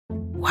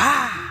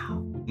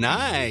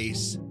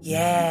Nice.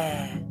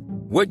 Yeah.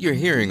 What you're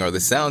hearing are the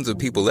sounds of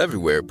people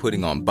everywhere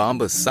putting on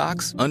Bombas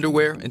socks,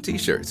 underwear, and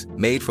T-shirts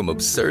made from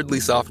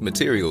absurdly soft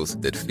materials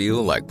that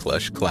feel like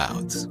plush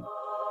clouds.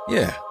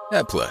 Yeah,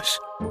 that plush.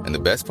 And the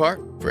best part?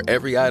 For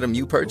every item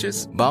you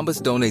purchase,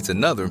 Bombas donates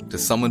another to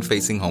someone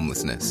facing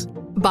homelessness.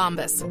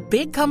 Bombas.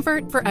 Big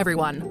comfort for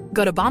everyone.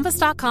 Go to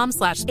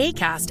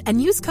bombas.com/ACAST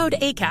and use code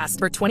ACAST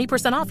for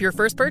 20% off your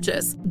first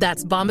purchase.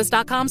 That's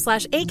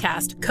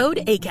bombas.com/ACAST.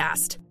 Code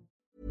ACAST.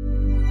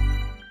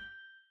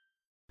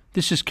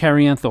 This is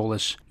Carrie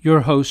Antholis, your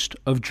host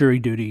of Jury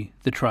Duty,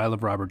 The Trial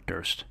of Robert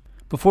Durst.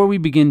 Before we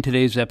begin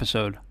today's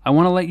episode, I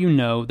want to let you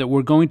know that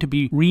we're going to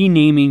be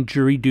renaming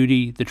Jury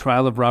Duty, The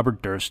Trial of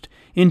Robert Durst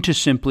into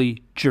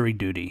simply Jury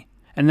Duty.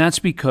 And that's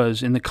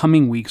because in the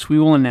coming weeks we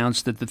will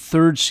announce that the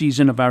third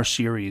season of our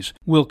series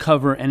will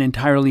cover an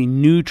entirely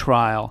new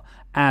trial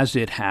as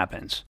it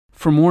happens.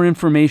 For more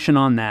information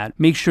on that,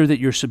 make sure that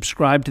you're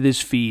subscribed to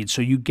this feed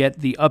so you get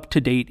the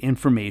up-to-date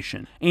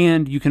information.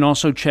 And you can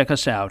also check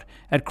us out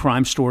at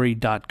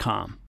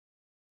crimestory.com.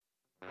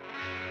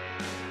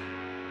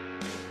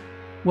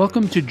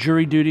 Welcome to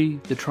Jury Duty,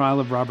 The Trial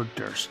of Robert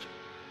Durst.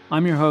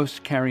 I'm your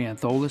host, Carrie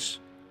Antholis.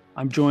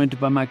 I'm joined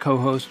by my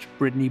co-host,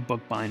 Brittany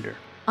Bookbinder.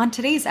 On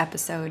today's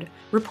episode,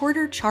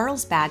 reporter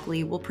Charles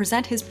Bagley will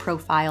present his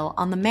profile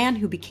on the man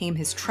who became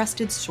his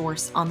trusted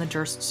source on the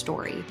Durst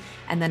story,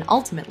 and then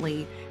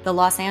ultimately, the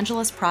Los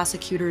Angeles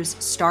prosecutor's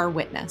star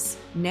witness,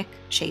 Nick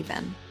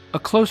Chavin. A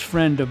close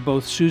friend of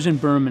both Susan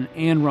Berman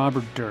and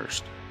Robert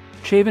Durst,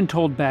 Chavin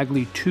told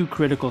Bagley two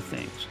critical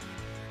things.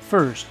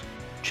 First,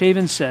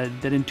 Chavin said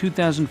that in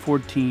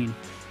 2014,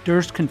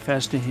 Durst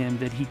confessed to him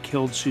that he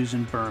killed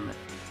Susan Berman.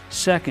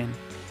 Second,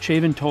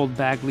 Chavin told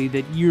Bagley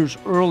that years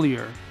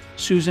earlier,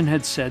 Susan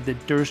had said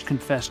that Durst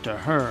confessed to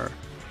her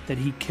that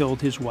he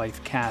killed his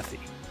wife, Kathy.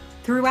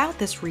 Throughout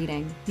this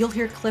reading, you'll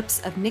hear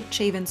clips of Nick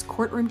Chavin's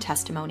courtroom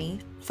testimony,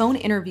 phone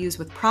interviews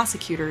with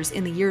prosecutors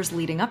in the years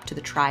leading up to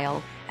the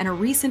trial, and a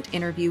recent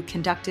interview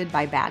conducted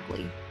by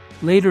Bagley.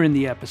 Later in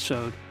the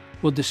episode,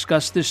 we'll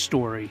discuss this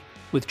story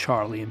with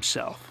Charlie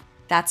himself.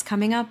 That's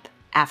coming up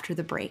after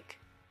the break.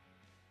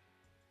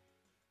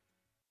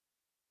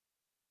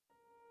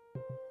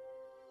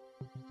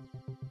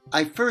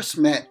 I first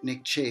met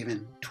Nick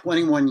Chavin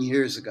 21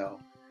 years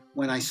ago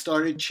when I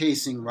started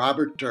chasing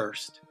Robert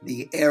Durst,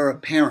 the heir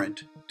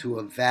apparent to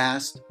a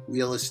vast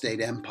real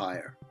estate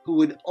empire, who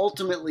would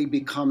ultimately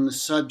become the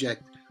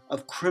subject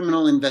of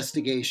criminal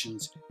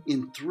investigations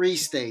in 3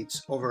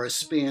 states over a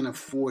span of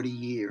 40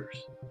 years.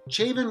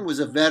 Chavin was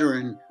a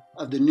veteran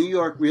of the New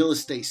York real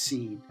estate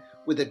scene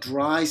with a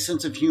dry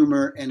sense of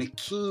humor and a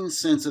keen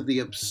sense of the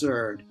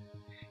absurd.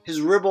 His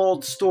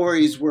ribald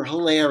stories were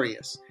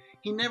hilarious.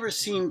 He never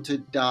seemed to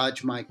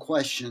dodge my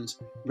questions.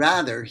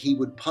 Rather, he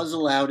would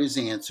puzzle out his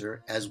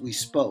answer as we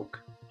spoke.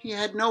 He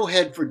had no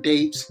head for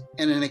dates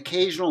and an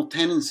occasional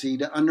tendency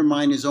to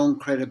undermine his own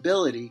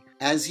credibility,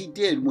 as he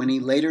did when he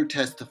later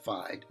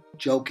testified,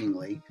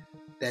 jokingly,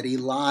 that he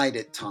lied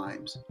at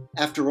times.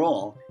 After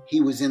all,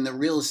 he was in the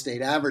real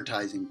estate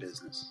advertising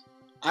business.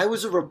 I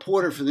was a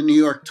reporter for the New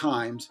York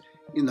Times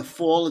in the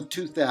fall of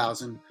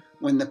 2000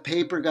 when the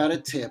paper got a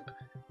tip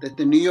that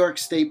the New York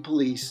State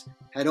Police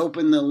had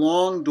opened the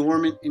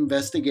long-dormant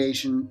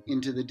investigation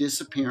into the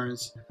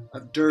disappearance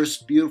of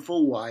Durst's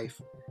beautiful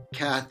wife,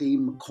 Kathy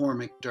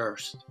McCormick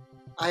Durst.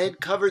 I had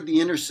covered the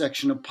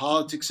intersection of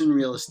politics and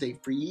real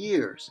estate for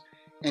years,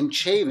 and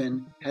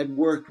Chavin had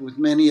worked with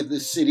many of the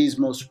city's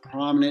most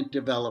prominent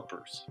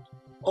developers.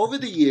 Over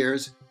the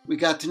years, we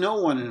got to know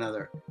one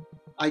another.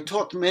 I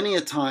talked many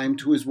a time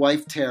to his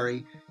wife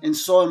Terry and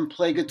saw him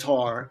play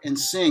guitar and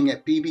sing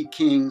at B.B.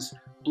 King's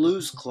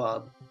Blues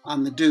Club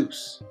on the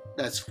Deuce.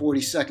 That's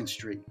 42nd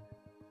Street.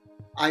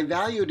 I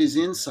valued his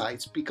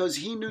insights because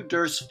he knew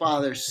Durst's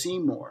father,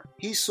 Seymour.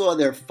 He saw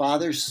their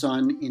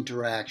father-son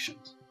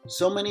interactions.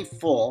 So many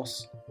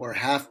false or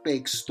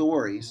half-baked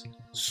stories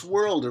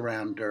swirled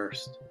around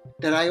Durst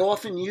that I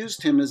often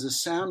used him as a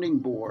sounding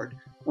board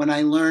when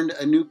I learned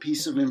a new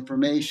piece of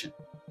information.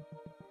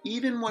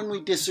 Even when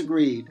we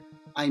disagreed,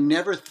 I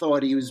never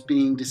thought he was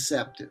being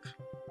deceptive.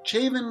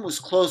 Chavin was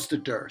close to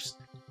Durst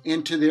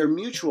and to their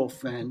mutual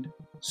friend,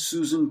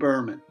 Susan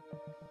Berman.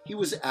 He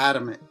was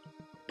adamant.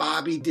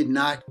 Bobby did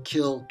not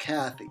kill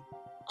Kathy.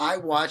 I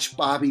watched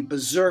Bobby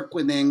berserk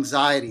with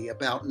anxiety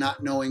about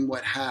not knowing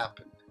what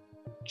happened.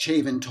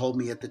 Chavin told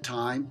me at the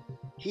time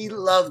he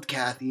loved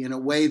Kathy in a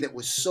way that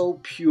was so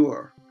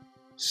pure.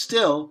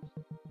 Still,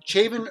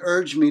 Chavin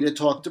urged me to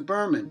talk to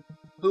Berman,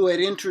 who had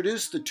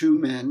introduced the two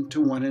men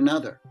to one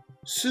another.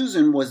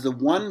 Susan was the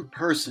one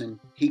person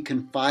he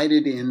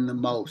confided in the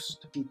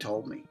most, he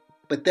told me.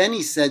 But then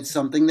he said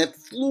something that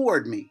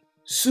floored me.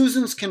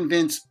 Susan's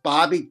convinced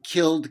Bobby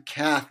killed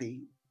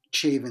Kathy,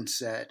 Chavin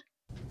said.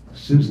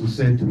 Susan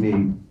said to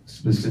me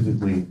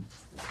specifically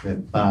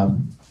that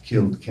Bob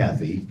killed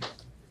Kathy,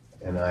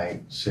 and I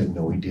said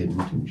no, he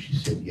didn't, and she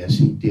said yes,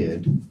 he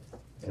did,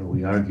 and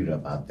we argued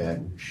about that,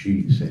 and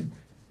she said,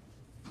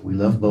 we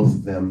love both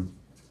of them,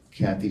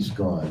 Kathy's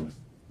gone,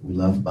 we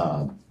love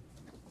Bob,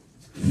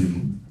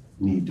 we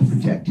need to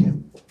protect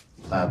him.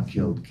 Bob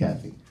killed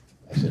Kathy.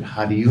 I said,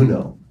 how do you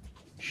know?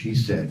 She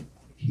said,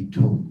 he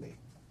told me.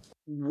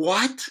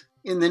 What?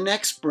 In the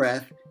next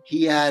breath,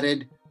 he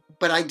added,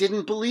 but I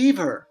didn't believe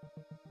her.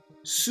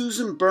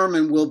 Susan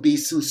Berman will be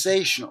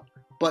sensational,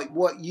 but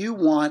what you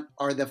want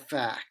are the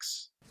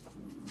facts.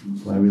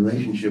 My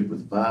relationship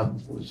with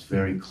Bob was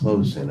very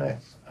close, and I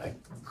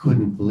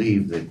couldn't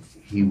believe that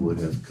he would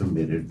have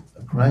committed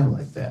a crime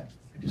like that.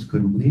 I just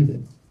couldn't believe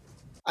it.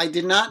 I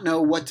did not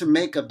know what to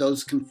make of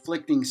those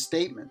conflicting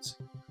statements,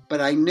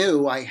 but I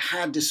knew I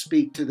had to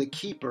speak to the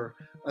keeper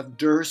of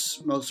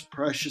Durst's most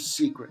precious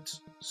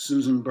secrets,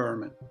 Susan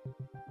Berman.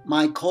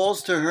 My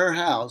calls to her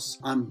house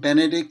on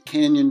Benedict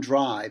Canyon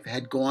Drive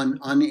had gone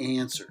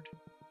unanswered.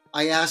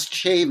 I asked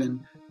Chavin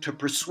to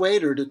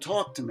persuade her to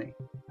talk to me.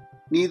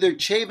 Neither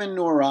Chavin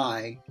nor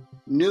I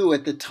knew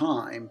at the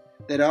time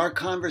that our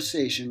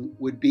conversation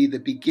would be the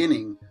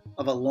beginning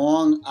of a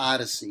long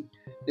odyssey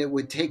that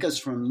would take us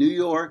from New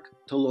York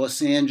to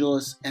Los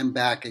Angeles and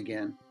back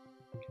again,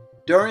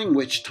 during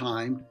which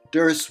time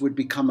Durst would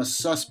become a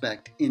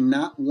suspect in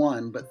not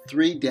one but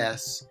 3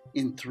 deaths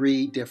in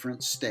 3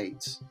 different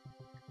states.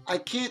 I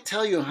can't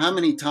tell you how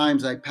many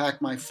times I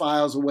packed my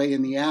files away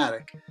in the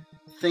attic,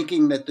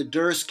 thinking that the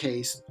Durst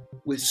case,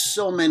 with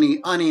so many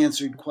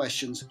unanswered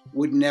questions,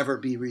 would never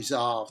be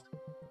resolved.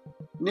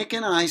 Nick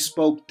and I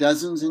spoke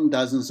dozens and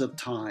dozens of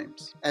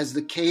times, as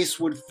the case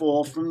would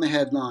fall from the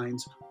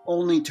headlines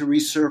only to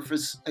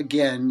resurface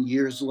again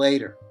years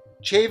later.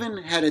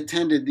 Chavin had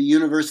attended the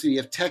University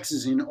of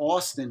Texas in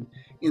Austin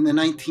in the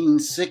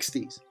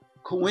 1960s.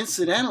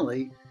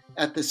 Coincidentally,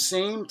 at the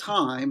same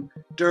time,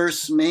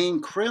 Durst's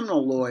main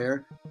criminal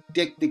lawyer,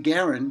 Dick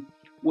DeGuerin,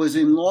 was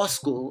in law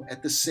school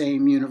at the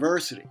same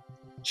university.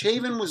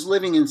 Chavin was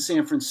living in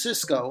San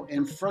Francisco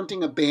and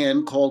fronting a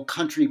band called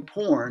Country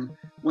Porn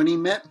when he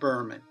met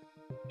Berman.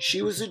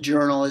 She was a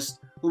journalist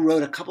who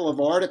wrote a couple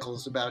of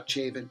articles about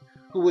Chavin,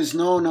 who was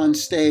known on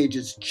stage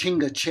as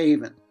Chinga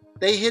Chavin.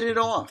 They hit it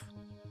off.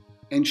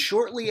 And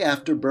shortly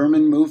after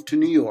Berman moved to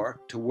New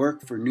York to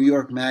work for New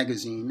York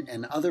Magazine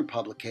and other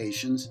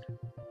publications,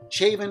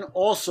 Chavin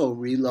also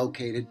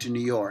relocated to New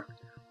York,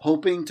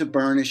 hoping to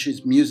burnish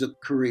his music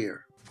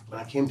career. When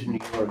I came to New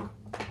York,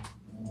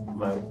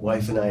 my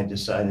wife and I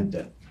decided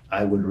that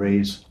I would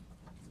raise,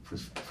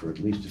 for at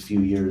least a few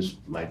years,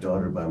 my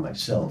daughter by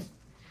myself.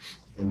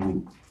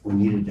 And we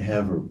needed to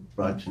have her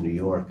brought to New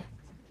York.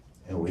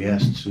 And we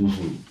asked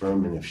Susan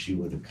Berman if she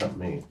would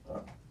accompany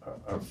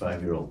our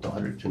 5-year-old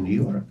daughter to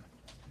New York.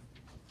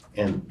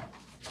 And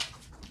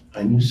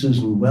I knew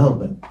Susan well,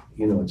 but,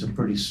 it's a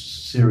pretty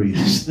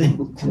serious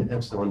thing to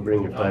have someone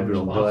bring your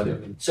 5-year-old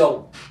daughter.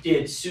 So,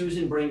 did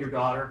Susan bring your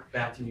daughter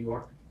back to New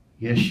York?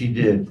 Yes, she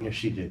did. Yes,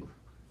 she did.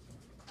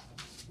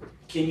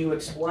 Can you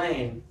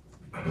explain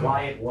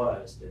why it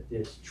was that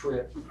this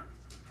trip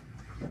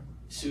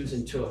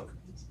Susan took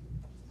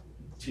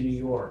to New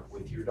York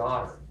with your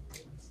daughter,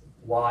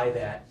 why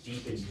that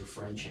deepened your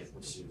friendship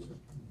with Susan?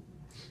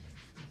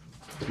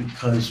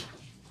 Because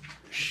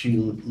she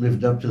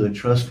lived up to the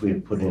trust we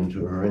had put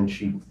into her, and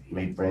she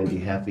made Brandy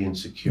happy and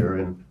secure,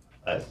 and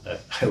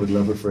I would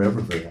love her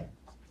forever for that.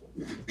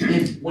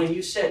 And when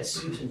you said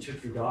Susan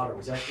took your daughter,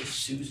 was that just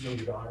Susan knew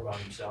your daughter about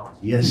himself?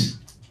 Yes.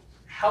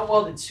 How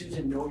well did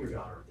Susan know your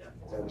daughter at that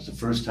point? That was the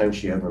first time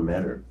she ever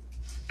met her.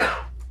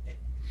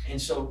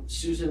 And so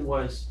Susan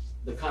was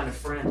the kind of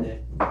friend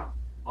that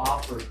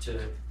offered to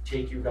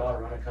take your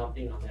daughter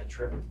unaccompanied on that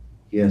trip?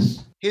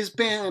 Yes. His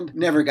band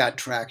never got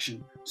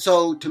traction,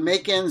 so to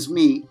make ends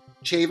meet,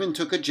 Chavin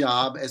took a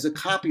job as a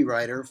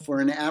copywriter for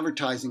an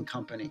advertising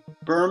company.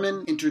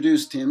 Berman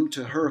introduced him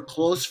to her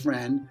close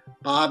friend,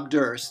 Bob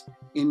Durst,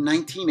 in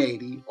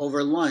 1980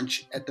 over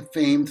lunch at the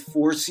famed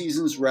Four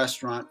Seasons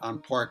restaurant on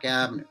Park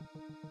Avenue.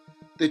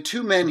 The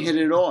 2 men hit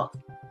it off.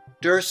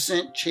 Durst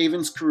sent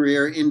Chavin's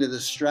career into the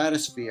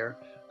stratosphere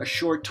a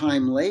short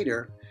time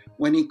later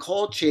when he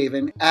called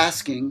Chavin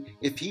asking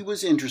if he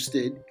was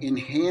interested in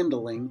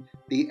handling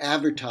the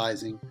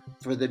advertising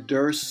for the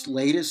Durst's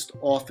latest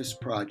office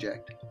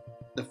project,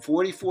 the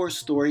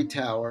 44-story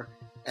tower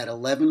at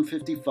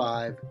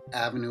 1155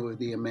 Avenue of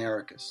the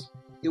Americas.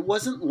 It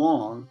wasn't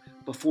long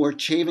before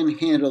Chavin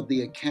handled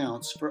the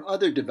accounts for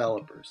other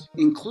developers,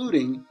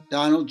 including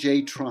Donald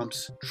J.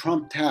 Trump's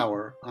Trump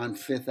Tower on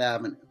Fifth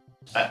Avenue.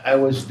 I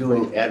was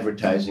doing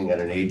advertising at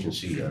an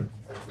agency. I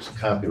was a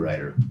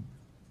copywriter.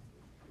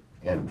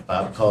 And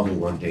Bob called me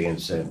one day and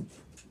said,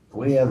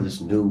 we have this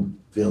new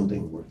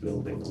building we're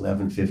building,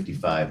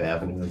 1155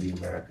 Avenue of the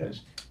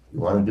Americas.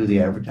 You want to do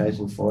the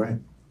advertising for it?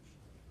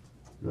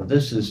 Now,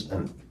 this is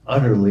an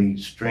utterly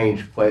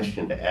strange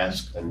question to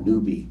ask a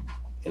newbie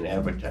in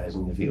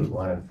advertising if he would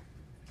want to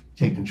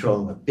take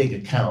control of a big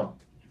account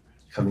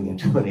coming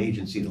into an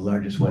agency, the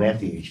largest one at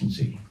the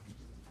agency.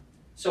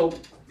 So,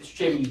 Mr.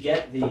 Chavin, you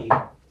get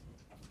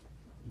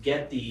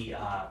the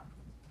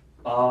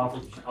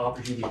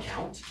offered you the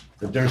account?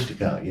 The Durst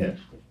account, yes.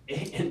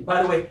 And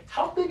by the way,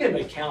 how big of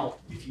an account,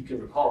 if you can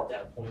recall at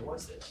that point,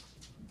 was this?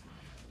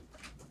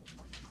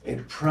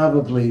 It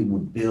probably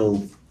would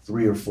bill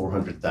 $300,000 or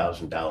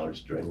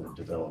 $400,000 during the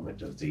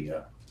development of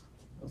the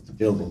of the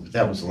building, but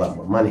that was a lot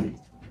more money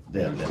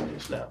then than it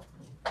is now.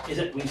 Is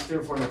it at least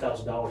 $300,000 or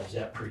 $400,000? Is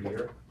that per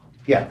year?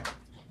 Yeah,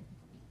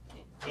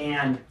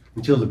 And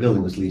until the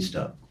building was leased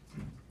up.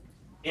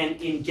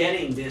 in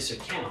getting this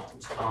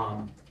account,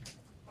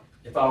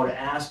 if I were to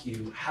ask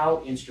you,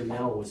 how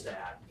instrumental was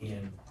that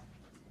in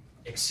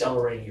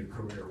accelerating your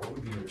career? What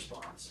would be your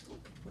response?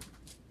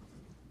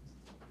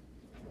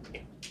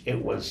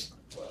 It was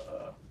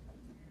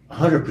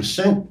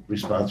 100%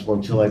 responsible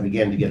until I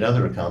began to get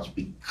other accounts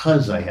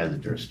because I had the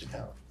Durst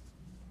account.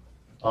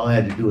 All I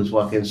had to do was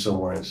walk in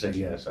somewhere and say,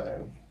 yes, I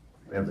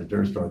have the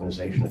Durst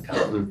organization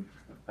account, and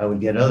I would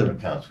get other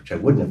accounts, which I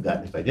wouldn't have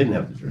gotten if I didn't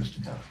have the Durst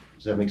account.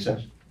 Does that make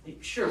sense?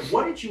 Sure.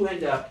 What did you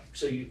end up,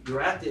 so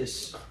you're at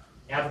this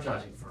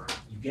advertising firm,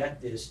 you get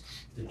the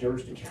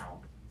Durst account.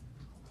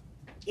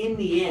 In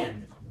the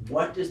end,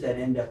 what does that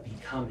end up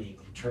becoming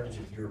in terms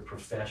of your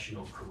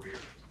professional career?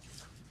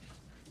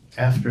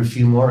 After a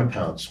few more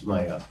accounts,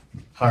 my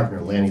partner,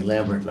 Lanny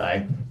Lambert, and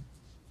I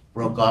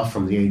broke off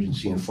from the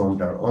agency and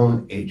formed our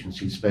own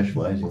agency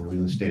specializing in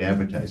real estate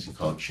advertising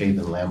called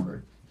Chavin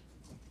Lambert.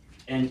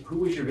 And who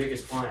was your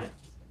biggest client?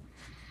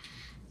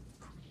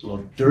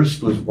 Well,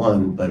 Durst was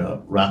one,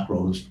 but Rock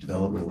Rose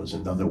Development was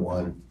another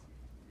one,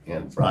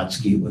 and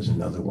Brodsky was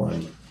another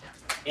one.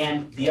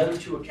 And the other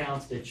two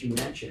accounts that you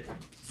mentioned,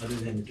 other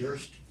than the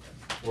Durst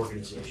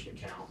organization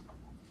account,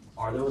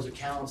 are those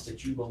accounts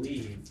that you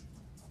believe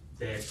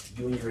that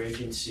you and your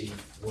agency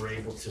were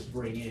able to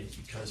bring in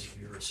because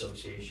of your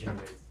association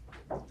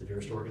with the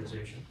Durst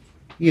organization?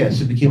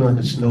 Yes, it became like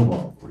a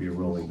snowball where you're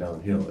rolling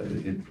downhill.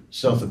 It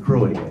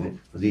self-accruing, and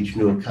with each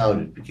new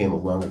account, it became a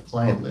longer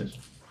client list.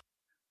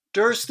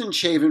 Durst and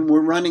Chavin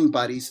were running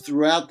buddies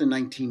throughout the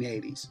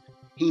 1980s.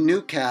 He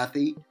knew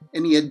Kathy,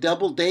 and he had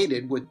double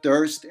dated with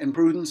Durst and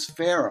Prudence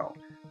Farrow,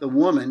 the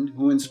woman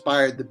who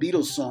inspired the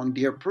Beatles song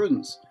Dear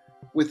Prudence,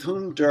 with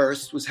whom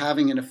Durst was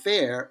having an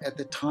affair at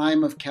the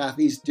time of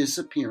Kathy's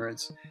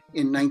disappearance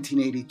in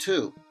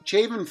 1982.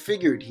 Chavin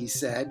figured, he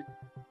said,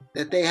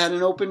 that they had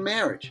an open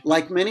marriage,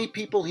 like many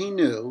people he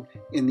knew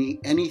in the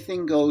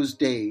anything-goes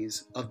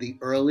days of the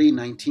early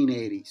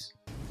 1980s.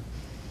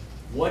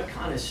 What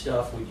kind of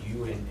stuff would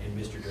you and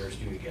Mr. Durst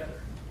do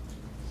together?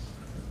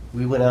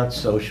 We went out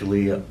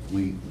socially.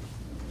 We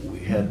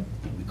had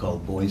what we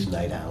called boys'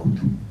 night out,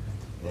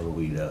 and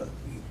we'd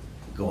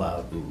go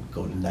out and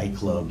go to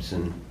nightclubs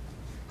and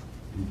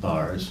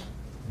bars.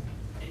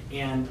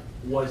 And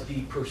was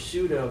the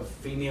pursuit of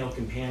female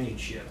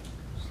companionship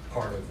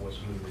part of what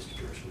you and Mr.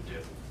 Durst would do?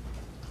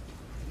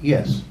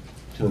 Yes,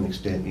 to an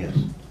extent, yes.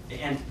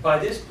 And by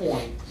this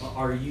point,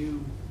 are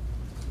you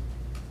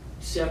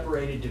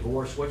separated,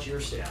 divorced? What's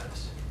your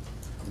status?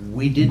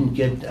 We didn't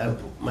get,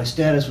 my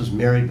status was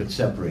married but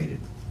separated.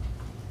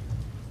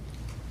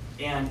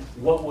 And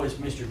what was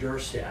Mr.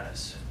 Durst's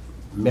status?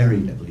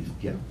 Married, I believe,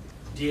 yeah.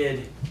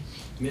 Did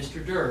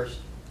Mr. Durst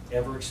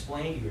ever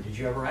explain to you, or did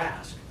you ever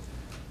ask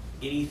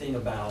anything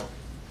about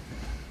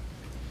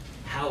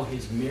how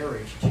his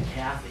marriage to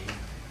Kathy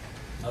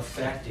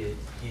affected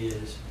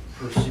his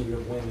pursuit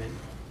of women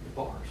at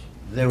bars?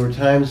 There were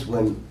times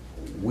when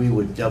we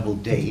would double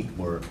date,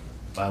 where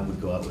Bob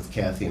would go out with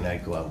Kathy and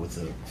I'd go out with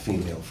a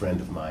female friend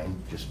of mine,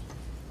 just,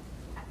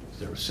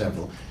 there were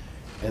several.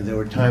 And there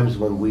were times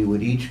when we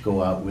would each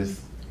go out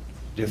with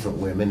different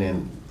women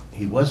and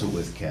he wasn't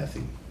with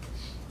Kathy.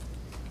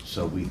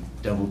 So we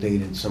double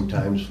dated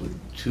sometimes with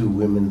two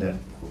women that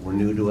were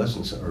new to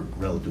us, or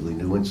relatively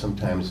new, and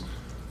sometimes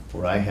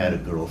where I had a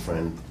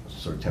girlfriend,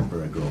 sort of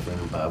temporary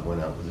girlfriend, and Bob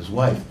went out with his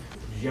wife.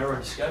 Did you ever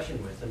have a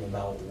discussion with him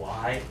about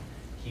why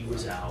he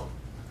was out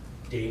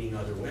dating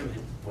other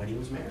women when he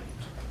was married?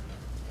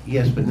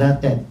 Yes, but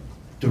not that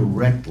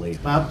directly.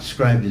 Bob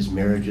described his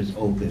marriage as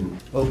open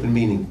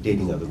meaning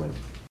dating other women.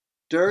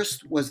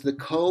 Durst was the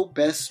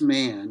co-best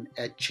man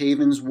at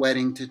Chavin's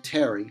wedding to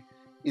Terry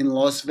in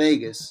Las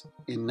Vegas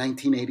in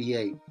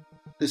 1988.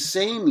 The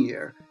same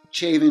year,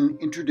 Chavin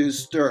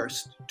introduced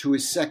Durst to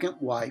his second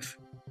wife,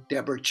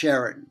 Deborah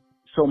Cheriton.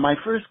 So my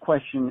first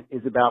question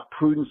is about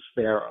Prudence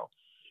Farrow.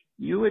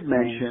 You had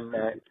mentioned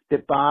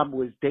that Bob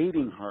was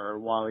dating her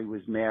while he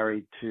was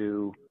married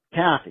to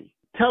Kathy.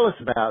 Tell us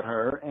about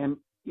her. And,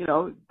 you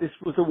know, this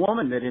was a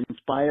woman that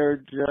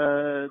inspired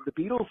the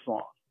Beatles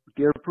song,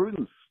 Dear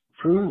Prudence.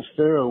 Prudence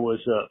Farrow was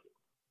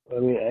I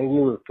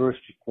knew her first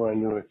before I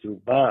knew her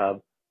through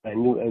Bob. I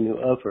knew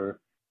of her.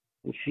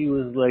 And she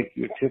was like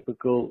your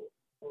typical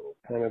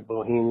kind of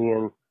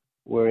bohemian,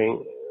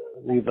 wearing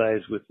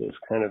Levi's with those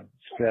kind of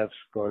straps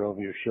going over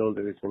your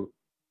shoulders and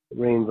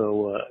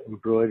rainbow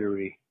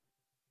embroidery,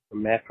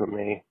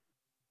 macrame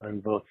on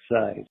both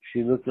sides.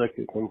 She looked like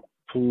a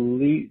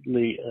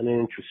completely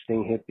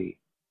uninteresting hippie.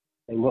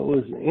 And what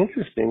was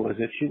interesting was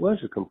that she was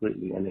a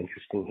completely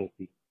uninteresting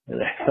hippie.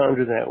 And I found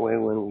her that way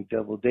when we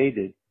double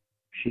dated.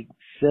 She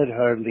said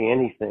hardly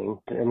anything.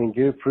 I mean,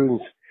 Dear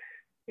Prudence,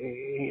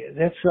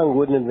 that song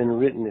wouldn't have been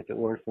written if it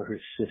weren't for her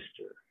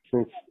sister,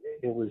 since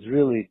it was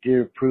really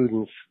Dear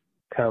Prudence,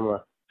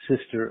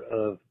 sister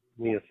of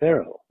Mia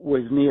Farrow.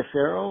 Was Mia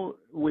Farrow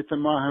with the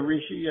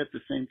Maharishi at the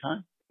same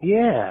time?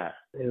 Yeah,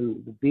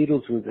 and the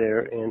Beatles were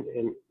there, and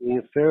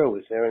Mia Farrow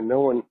was there, and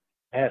no one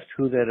asked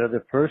who that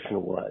other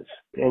person was.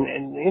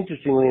 And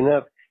interestingly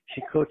enough,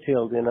 she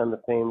coattailed in on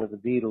the fame of the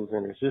Beatles,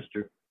 and her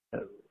sister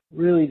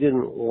really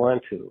didn't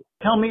want to.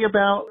 Tell me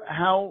about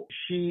how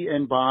she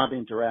and Bob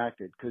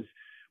interacted, because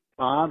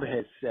Bob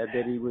has said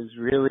that he was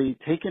really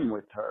taken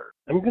with her.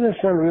 I'm going to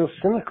sound real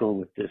cynical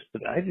with this,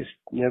 but I just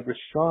never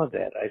saw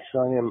that. I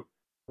saw him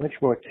much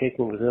more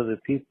taken with other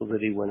people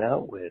that he went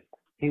out with.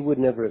 He would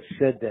never have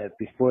said that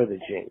before the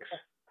Jinx.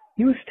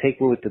 He was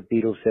taken with the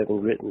Beatles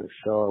having written the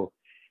song,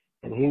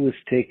 and he was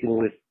taken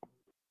with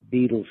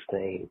Beatles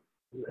fame.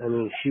 I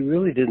mean, she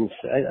really didn't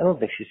say, I don't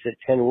think she said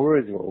 10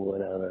 words when we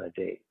went out on a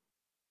date.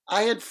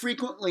 I had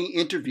frequently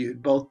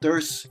interviewed both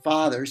Durst's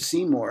father,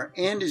 Seymour,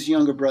 and his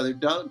younger brother,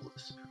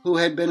 Douglas, who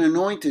had been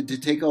anointed to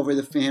take over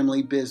the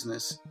family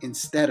business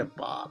instead of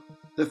Bob.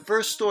 The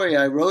first story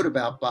I wrote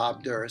about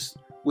Bob Durst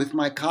with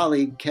my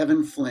colleague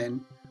Kevin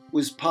Flynn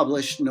was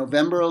published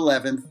November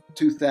 11th,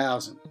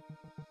 2000.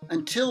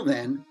 Until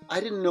then, I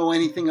didn't know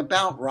anything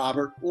about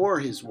Robert or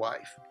his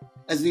wife.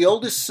 As the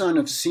oldest son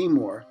of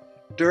Seymour,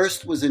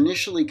 Durst was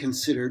initially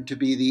considered to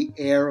be the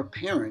heir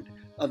apparent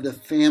of the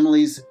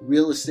family's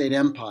real estate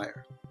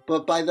empire.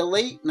 But by the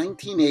late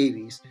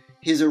 1980s,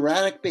 his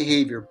erratic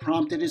behavior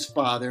prompted his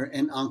father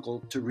and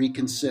uncle to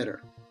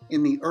reconsider.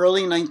 In the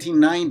early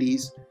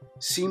 1990s,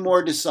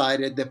 Seymour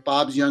decided that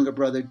Bob's younger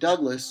brother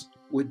Douglas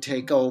would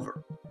take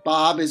over.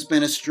 Bob has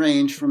been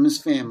estranged from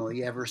his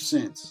family ever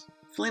since.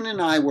 Flynn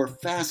and I were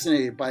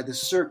fascinated by the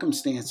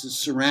circumstances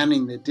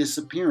surrounding the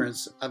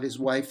disappearance of his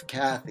wife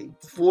Kathy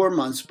 4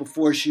 months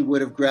before she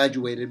would have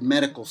graduated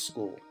medical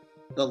school.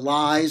 The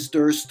lies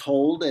Durst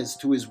told as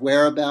to his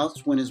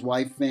whereabouts when his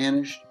wife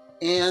vanished,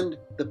 and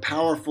the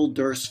powerful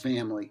Durst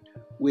family,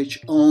 which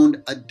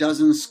owned a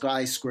dozen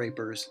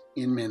skyscrapers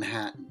in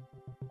Manhattan.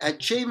 At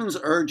Chavin's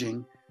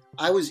urging,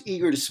 I was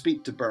eager to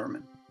speak to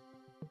Berman,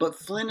 but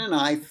Flynn and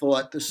I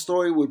thought the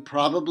story would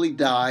probably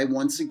die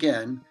once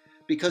again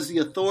because the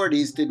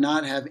authorities did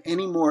not have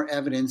any more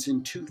evidence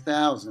in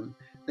 2000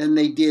 than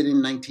they did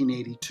in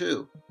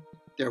 1982.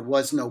 There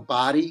was no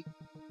body.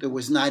 There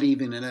was not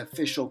even an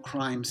official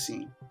crime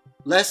scene.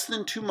 Less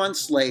than 2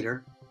 months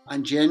later,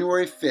 on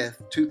January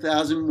 5th,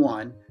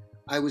 2001,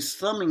 I was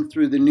thumbing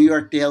through the New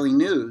York Daily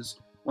News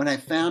when I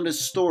found a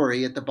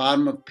story at the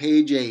bottom of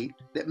page 8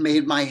 that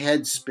made my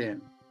head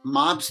spin.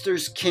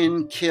 Mobster's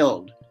kin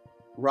killed.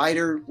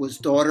 Writer was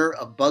daughter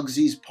of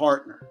Bugsy's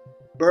partner.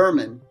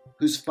 Berman,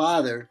 whose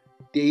father,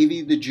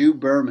 Davy the Jew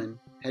Berman,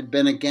 had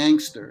been a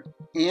gangster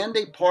and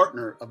a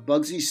partner of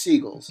Bugsy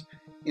Siegel's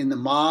in the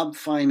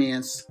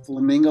mob-financed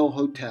Flamingo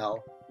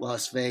Hotel,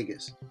 Las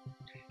Vegas,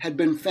 had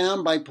been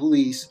found by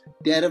police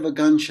dead of a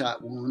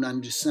gunshot wound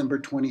on December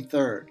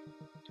 23rd.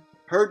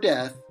 Her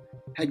death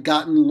had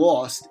gotten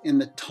lost in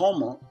the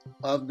tumult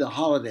of the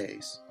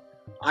holidays.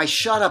 I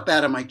shot up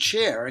out of my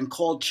chair and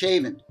called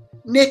Chavin.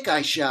 "Nick,"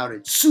 I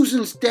shouted,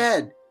 "Susan's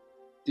dead."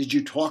 "Did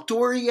you talk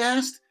to her?" he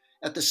asked.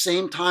 At the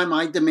same time,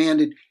 I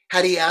demanded,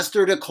 had he asked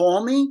her to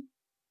call me?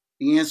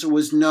 The answer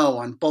was no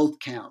on both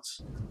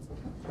counts.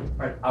 All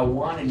right, I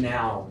want to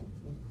now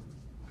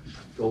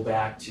go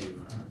back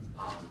to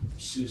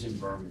Susan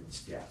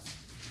Berman's death.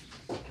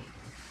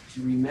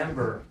 To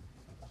remember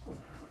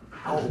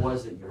how it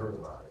was that you heard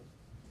about it.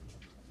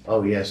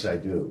 Oh, yes, I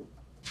do.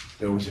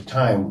 There was a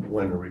time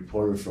when a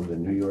reporter from the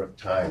New York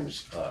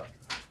Times,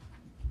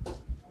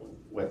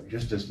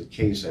 just as the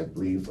case, I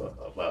believe,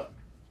 about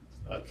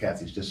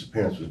Kathy's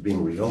disappearance was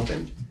being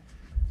reopened,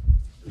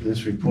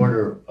 this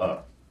reporter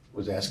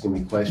was asking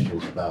me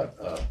questions about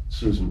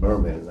Susan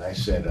Berman, and I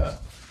said,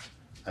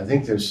 I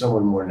think there's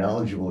someone more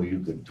knowledgeable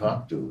you could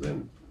talk to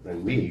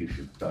than me. You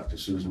should talk to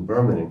Susan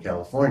Berman in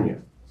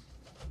California.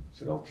 I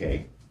said,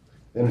 okay.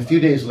 Then a few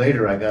days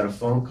later, I got a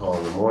phone call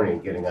in the morning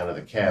getting out of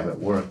the cab at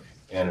work,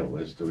 and it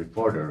was the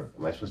reporter.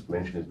 Am I supposed to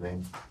mention his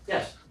name?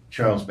 Yes.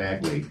 Charles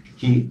Bagley.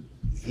 He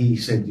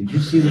said, "Did you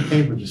see the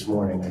paper this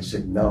morning?" I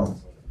said, "No."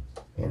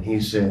 And he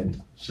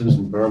said,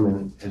 "Susan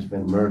Berman has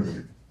been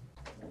murdered."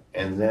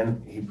 And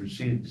then he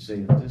proceeded to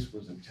say that this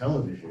was a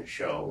television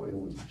show. It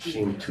would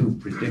seem too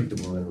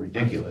predictable and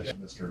ridiculous.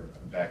 Mr.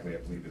 Bagley, I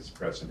believe, is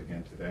present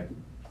again today,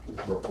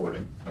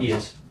 reporting. He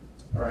is.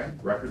 All right,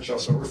 record shall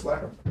so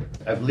reflect.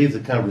 I believe the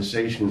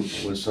conversation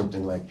was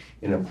something like,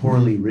 in a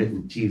poorly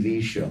written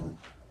TV show,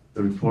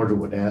 the reporter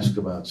would ask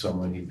about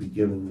someone, he'd be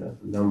given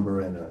a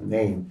number and a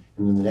name,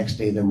 and then the next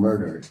day they're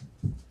murdered.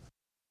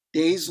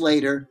 Days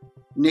later,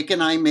 Nick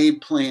and I made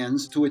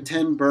plans to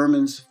attend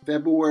Berman's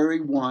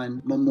February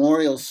 1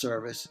 memorial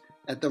service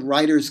at the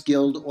Writers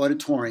Guild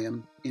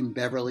Auditorium in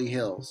Beverly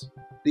Hills.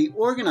 The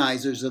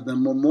organizers of the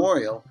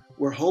memorial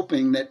were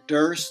hoping that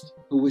Durst,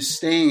 who was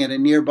staying at a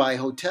nearby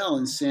hotel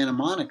in Santa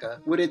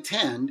Monica, would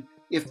attend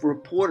if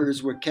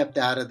reporters were kept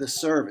out of the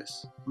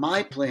service.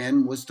 My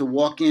plan was to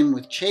walk in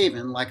with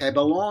Chavin like I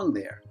belonged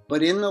there,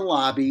 but in the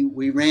lobby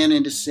we ran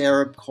into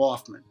Sarah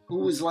Kaufman, who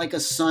was like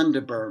a son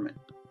to Berman.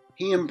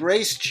 He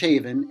embraced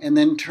Chavin and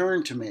then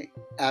turned to me.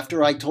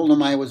 After I told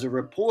him I was a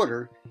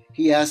reporter,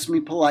 he asked me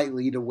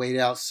politely to wait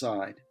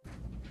outside.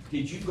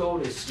 Did you go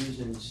to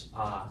Susan's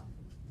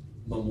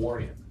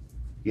memoriam?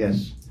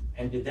 Yes,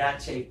 And did that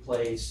take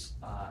place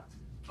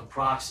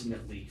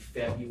approximately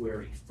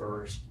February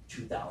 1st,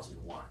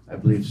 2001? I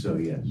believe so,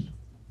 yes.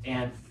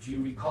 And do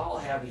you recall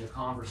having a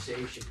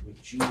conversation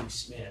with Julie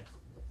Smith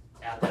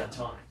at that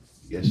time?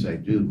 Yes, I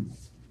do.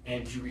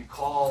 And do you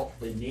recall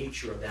the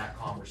nature of that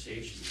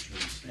conversation with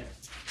Julie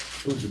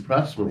Smith? It was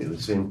approximately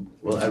the same.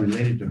 Well, I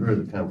related to her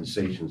the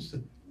conversations,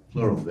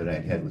 plural, that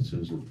I'd had with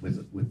Susan.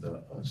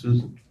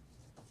 Susan.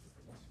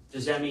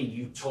 Does that mean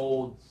you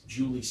told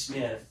Julie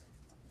Smith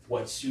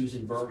what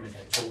Susan Berman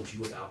had told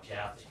you about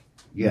Kathy?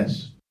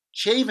 Yes.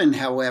 Chavin,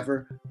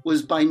 however,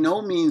 was by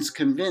no means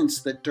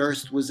convinced that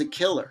Durst was a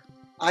killer.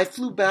 I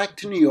flew back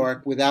to New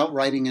York without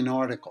writing an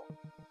article.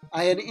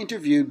 I had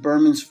interviewed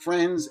Berman's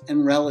friends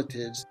and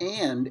relatives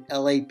and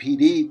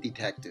LAPD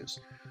detectives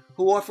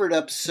who offered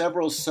up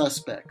several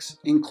suspects,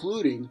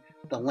 including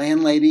the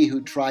landlady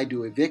who tried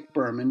to evict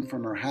Berman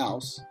from her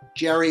house,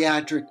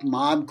 geriatric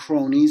mob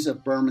cronies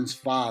of Berman's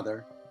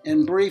father,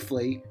 and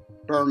briefly,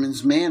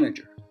 Berman's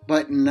manager,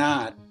 but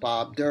not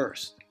Bob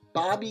Durst.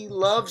 Bobby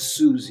loved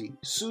Susie.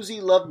 Susie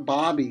loved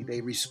Bobby,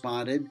 they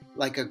responded,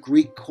 like a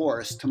Greek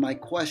chorus to my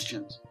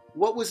questions.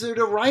 What was there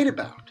to write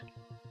about?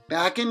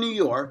 Back in New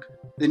York,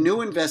 the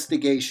new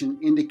investigation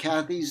into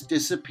Kathy's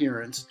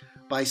disappearance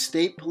by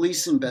State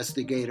Police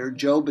investigator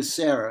Joe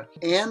Becerra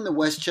and the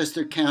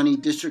Westchester County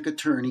District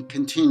Attorney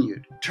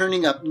continued,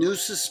 turning up new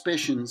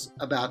suspicions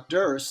about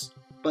Durst,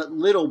 but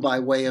little by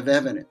way of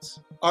evidence.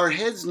 Our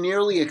heads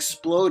nearly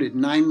exploded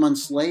 9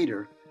 months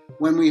later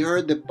when we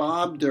heard that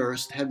Bob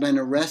Durst had been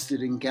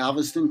arrested in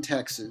Galveston,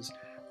 Texas,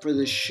 for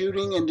the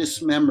shooting and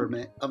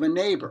dismemberment of a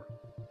neighbor,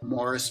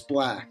 Morris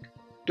Black.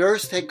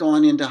 Durst had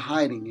gone into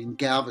hiding in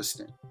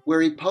Galveston,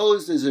 where he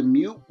posed as a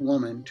mute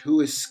woman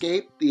who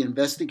escaped the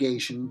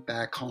investigation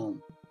back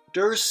home.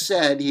 Durst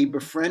said he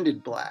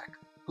befriended Black,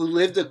 who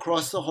lived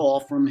across the hall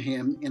from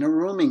him in a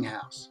rooming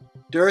house.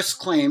 Durst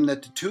claimed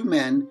that the two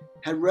men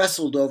had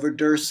wrestled over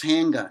Durst's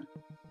handgun.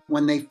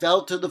 When they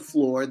fell to the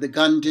floor, the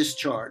gun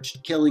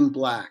discharged, killing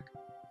Black.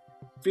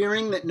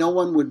 Fearing that no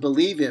one would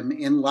believe him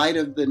in light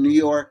of the New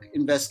York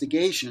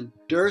investigation,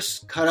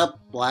 Durst cut up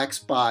Black's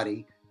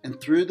body and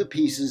threw the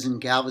pieces in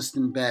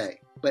Galveston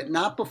Bay, but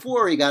not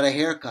before he got a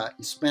haircut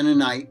and spent a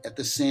night at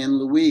the San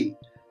Luis,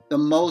 the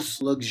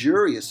most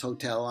luxurious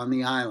hotel on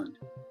the island.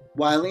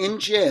 While in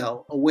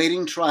jail,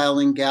 awaiting trial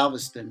in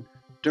Galveston,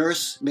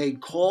 Durst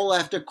made call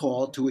after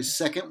call to his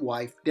second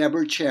wife,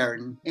 Deborah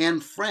Chariton,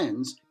 and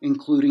friends,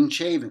 including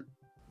Chavin.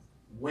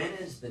 When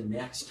is the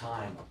next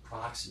time,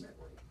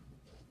 approximately,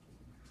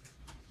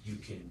 you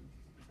can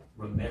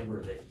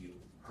remember that you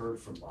heard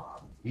from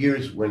Bob?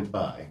 Years went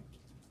by.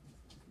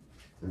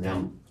 And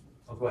then,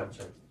 go ahead,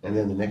 sir. And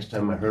then the next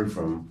time I heard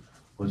from him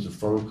was a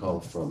phone call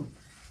from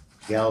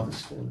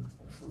Galveston,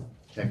 from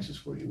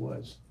Texas, where he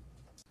was.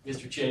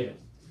 Mr. Chavin,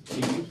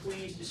 can you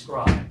please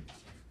describe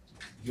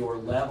your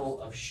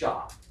level of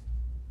shock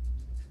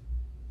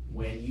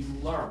when you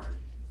learned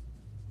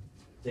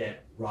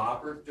that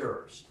Robert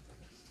Durst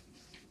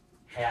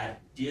had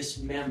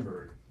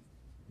dismembered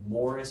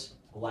Morris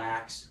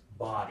Black's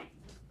body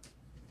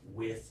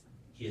with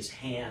his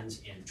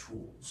hands and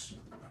tools?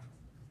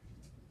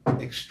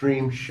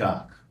 Extreme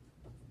shock.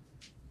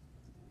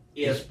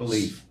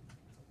 Disbelief.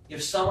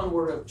 If someone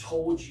were to have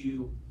told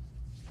you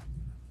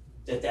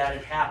that that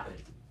had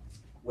happened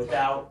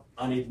without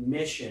an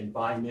admission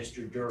by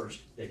Mr.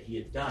 Durst that he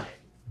had done it,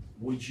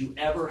 would you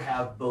ever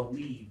have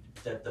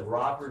believed that the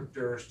Robert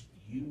Durst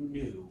you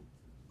knew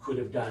could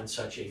have done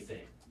such a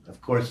thing?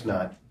 Of course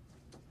not.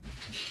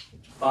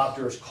 Bob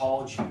Durst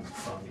called you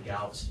from the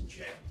Galveston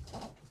jail.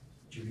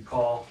 Do you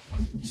recall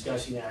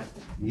discussing that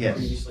Yes.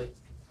 previously?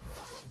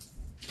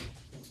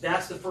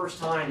 That's the first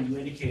time you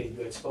indicated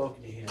you had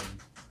spoken to him,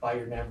 by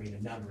your memory, in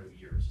a number of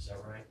years. Is that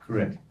right?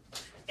 Correct.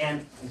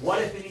 And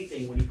what, if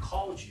anything, when he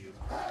called you,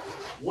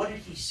 what did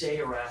he say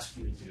or ask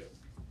you to do?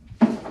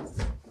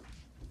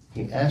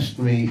 He asked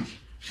me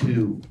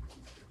to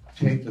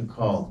take the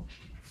call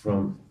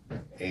from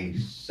a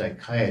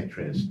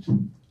psychiatrist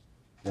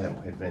that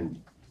had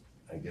been,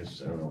 I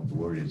guess, I don't know what the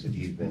word is, that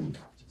he'd been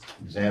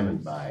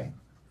examined by.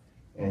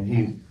 And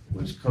he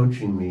was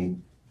coaching me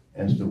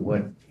as to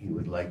what he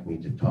would like me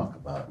to talk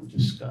about and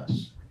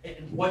discuss.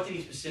 And what did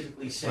he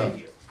specifically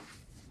say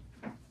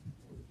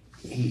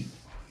to you?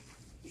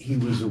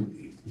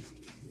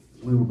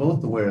 We were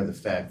both aware of the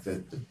fact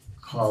that the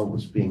call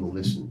was being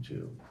listened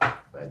to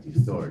by the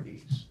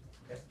authorities.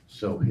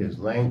 So his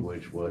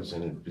language was,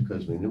 and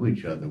because we knew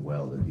each other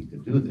well, that he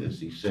could do this,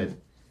 he said,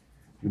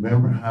 "You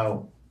remember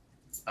how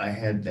I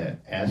had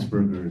that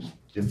Asperger's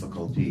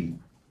difficulty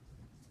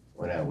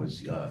when I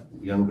was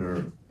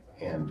younger?"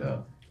 And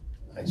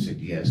I said,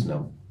 "Yes."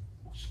 Now,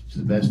 to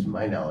the best of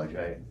my knowledge,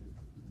 I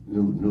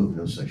knew of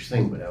no such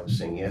thing, but I was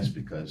saying yes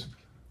because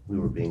we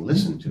were being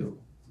listened to.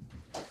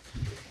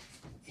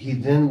 He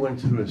then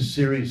went through a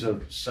series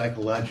of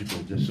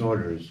psychological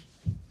disorders,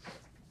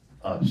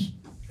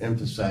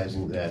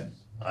 emphasizing that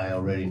I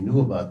already knew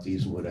about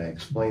these and would I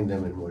explain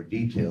them in more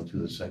detail to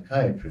the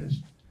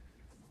psychiatrist.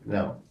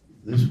 Now,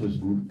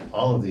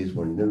 all of these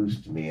were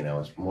news to me, and I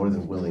was more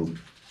than willing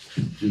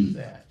to do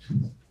that.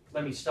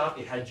 Let me stop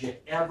you. Had you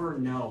ever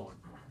known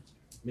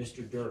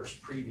Mr.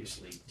 Durst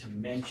previously to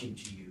mention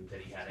to you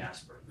that he had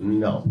Asperger's?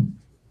 No.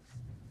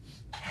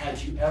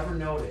 Had you ever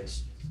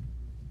noticed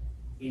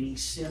any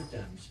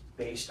symptoms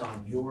based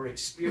on your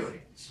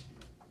experience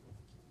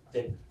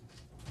that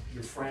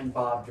your friend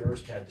Bob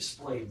Durst had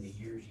displayed in the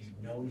years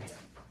you've known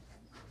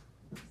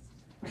him,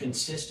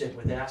 consistent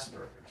with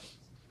Asperger's?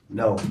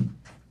 No.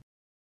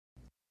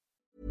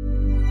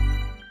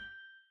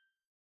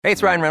 Hey,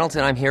 it's Ryan Reynolds,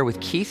 and I'm here with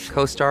Keith,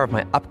 co-star of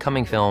my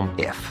upcoming film,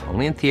 If,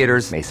 only in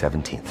theaters May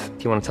 17th.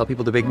 Do you want to tell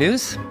people the big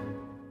news?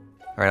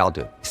 All right, I'll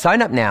do it.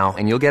 Sign up now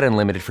and you'll get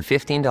unlimited for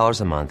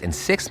 $15 a month and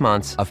 6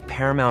 months of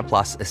Paramount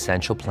Plus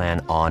Essential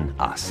Plan on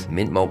us.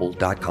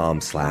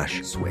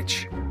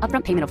 MintMobile.com/switch.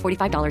 Upfront payment of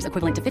 $45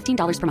 equivalent to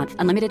 $15 per month.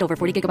 Unlimited over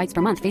 40 gigabytes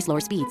per month. Face lower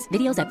speeds.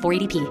 Videos at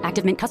 480p.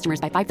 Active Mint customers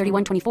by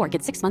 531.24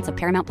 get 6 months of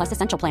Paramount Plus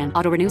Essential Plan.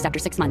 Auto renews after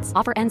 6 months.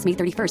 Offer ends May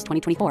 31st,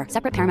 2024.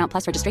 Separate Paramount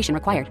Plus registration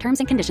required. Terms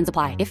and conditions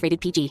apply if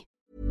rated PG.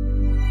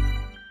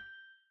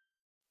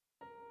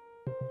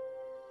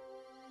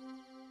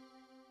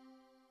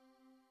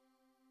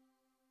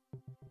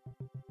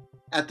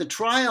 At the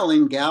trial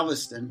in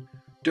Galveston,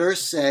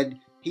 Durst said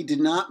he did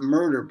not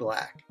murder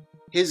Black.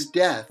 His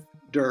death,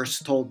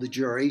 Durst told the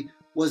jury,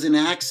 was an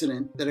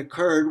accident that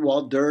occurred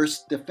while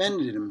Durst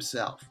defended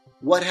himself.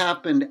 What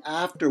happened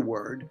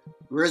afterward,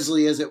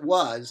 grisly as it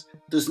was,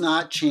 does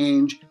not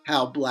change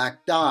how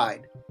Black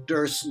died,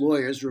 Durst's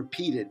lawyers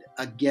repeated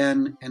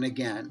again and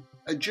again.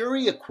 A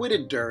jury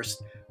acquitted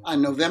Durst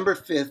on November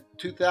 5,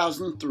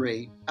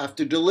 2003,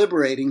 after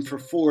deliberating for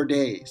 4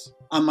 days.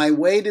 On my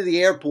way to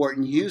the airport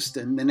in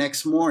Houston the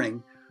next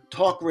morning,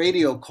 talk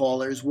radio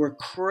callers were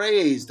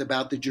crazed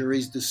about the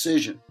jury's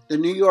decision. The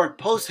New York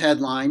Post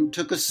headline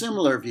took a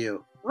similar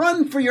view.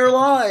 "Run for your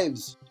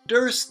lives!"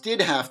 Durst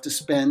did have to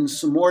spend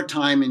some more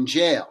time in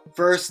jail.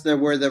 First, there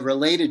were the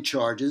related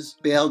charges,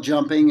 bail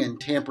jumping and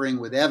tampering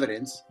with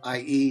evidence,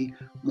 i.e.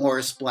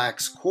 Morris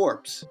Black's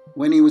corpse.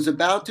 When he was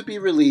about to be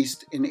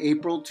released in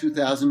April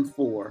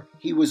 2004,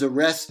 he was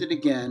arrested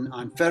again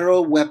on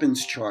federal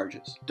weapons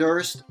charges.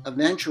 Durst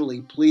eventually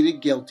pleaded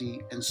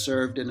guilty and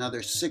served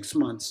another 6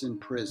 months in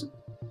prison.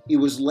 He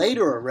was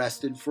later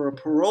arrested for a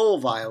parole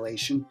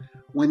violation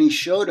when he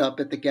showed up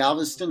at the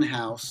Galveston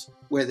house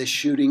where the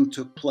shooting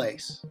took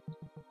place.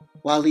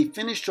 While he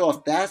finished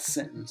off that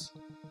sentence,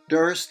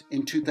 Durst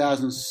in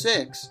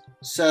 2006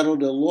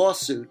 settled a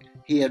lawsuit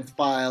he had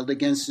filed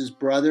against his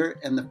brother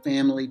and the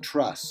family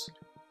trust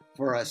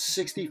for a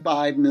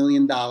 $65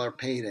 million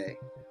payday.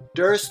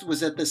 Durst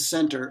was at the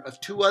center of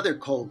 2 other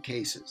cold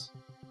cases,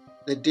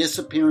 the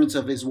disappearance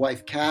of his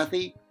wife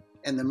Kathy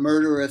and the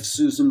murder of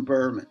Susan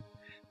Berman,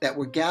 that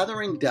were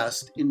gathering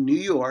dust in New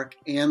York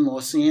and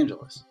Los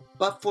Angeles.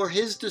 But for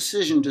his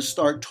decision to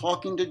start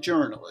talking to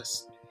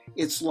journalists,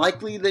 it's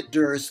likely that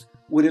Durst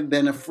would have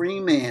been a free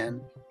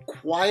man,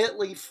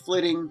 quietly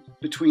flitting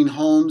between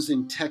homes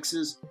in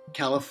Texas,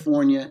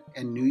 California,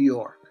 and New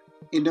York.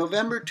 In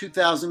November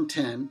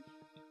 2010,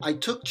 I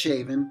took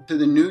Chavin to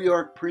the New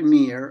York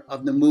premiere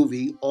of the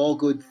movie All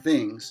Good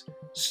Things,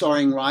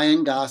 starring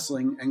Ryan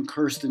Gosling and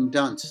Kirsten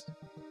Dunst.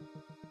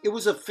 It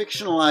was a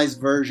fictionalized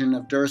version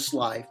of Durst's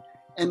life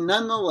and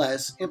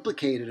nonetheless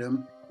implicated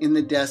him in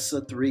the deaths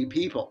of 3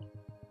 people.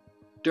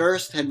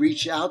 Durst had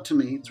reached out to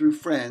me through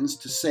friends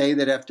to say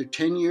that after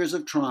 10 years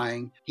of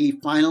trying, he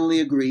finally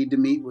agreed to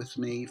meet with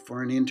me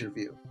for an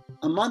interview.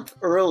 A month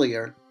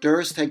earlier,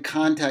 Durst had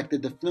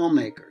contacted the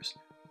filmmakers,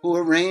 who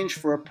arranged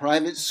for a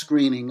private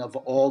screening of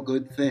All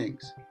Good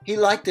Things. He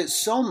liked it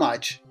so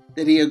much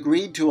that he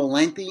agreed to a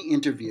lengthy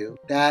interview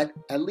that,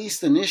 at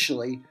least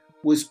initially,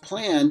 was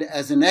planned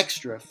as an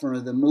extra for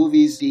the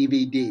movie's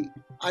DVD.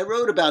 I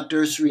wrote about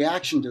Durst's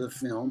reaction to the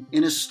film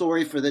in a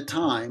story for The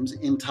Times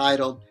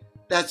entitled,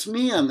 "That's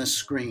Me on the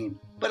Screen,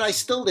 but I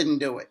still didn't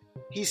do it."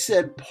 He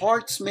said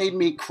parts made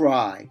me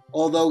cry,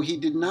 although he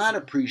did not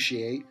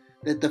appreciate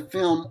that the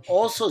film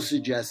also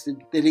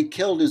suggested that he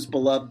killed his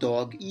beloved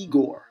dog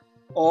Igor.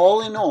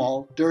 All in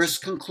all,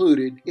 Durst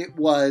concluded it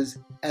was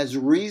as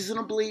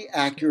reasonably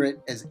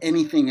accurate as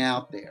anything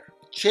out there.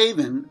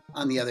 Chavin,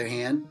 on the other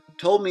hand,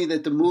 told me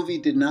that the movie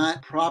did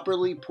not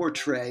properly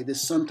portray the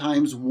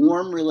sometimes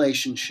warm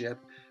relationship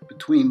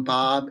between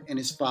Bob and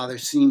his father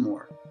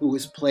Seymour, who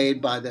was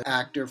played by the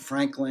actor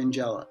Frank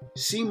Langella.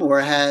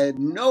 Seymour had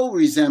no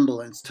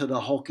resemblance to the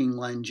hulking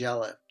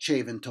Langella,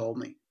 Chavin told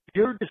me.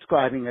 You're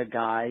describing a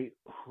guy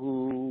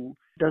who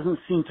doesn't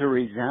seem to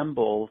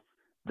resemble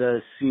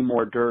the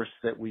Seymour Durst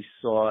that we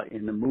saw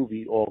in the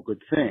movie All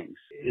Good Things.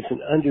 It's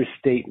an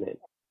understatement.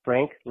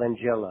 Frank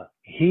Langella.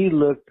 He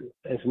looked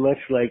as much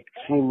like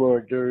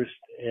Seymour Durst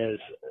as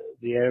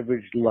the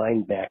average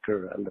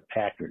linebacker on the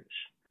Packers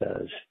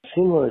does.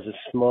 Seymour is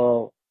a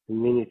small,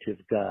 diminutive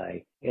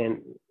guy,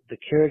 and the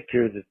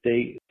character that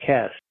they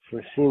cast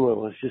for Seymour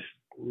was just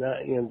not,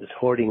 this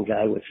hoarding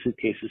guy with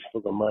suitcases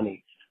full of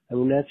money. I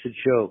mean, that's a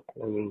joke.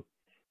 I mean,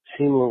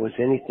 Seymour was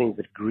anything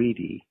but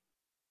greedy.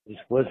 He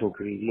just wasn't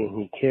greedy, and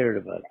he cared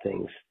about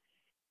things.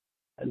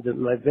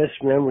 My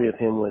best memory of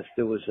him was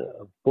there was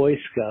a Boy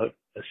Scout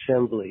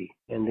assembly,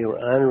 and they were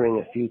honoring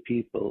a few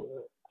people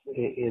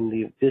in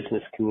the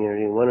business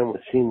community, and one of them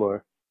was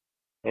Seymour,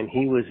 and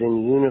he was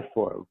in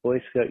uniform,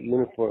 Boy Scout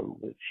uniform,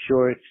 with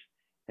shorts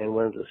and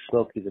one of those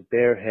Smokey the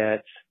Bear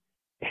hats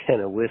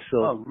and a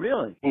whistle. Oh,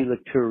 really? He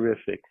looked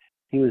terrific.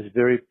 He was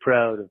very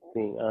proud of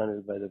being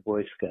honored by the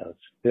Boy Scouts,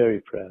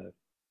 very proud.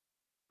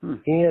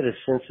 He had a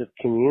sense of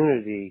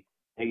community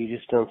that you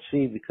just don't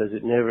see because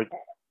it never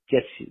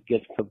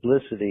gets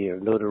publicity or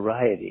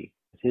notoriety.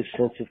 His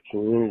sense of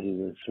community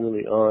was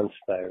really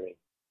awe-inspiring.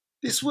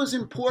 This was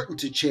important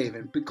to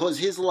Chavin because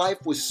his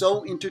life was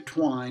so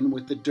intertwined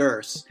with the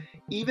Dursts,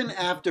 even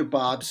after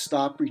Bob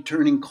stopped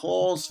returning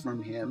calls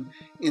from him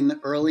in the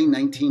early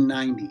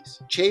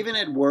 1990s. Chavin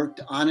had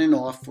worked on and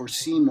off for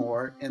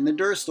Seymour and the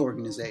Durst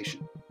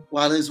organization,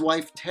 while his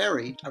wife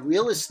Terry, a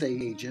real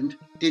estate agent,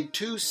 did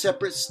 2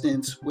 separate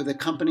stints with a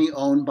company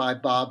owned by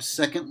Bob's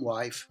second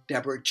wife,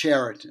 Deborah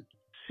Cheriton.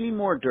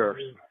 Seymour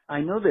Durst, I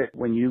know that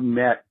when you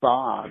met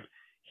Bob,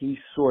 he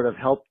sort of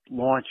helped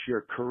launch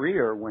your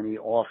career when he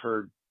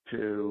offered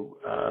to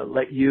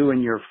let you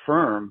and your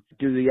firm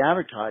do the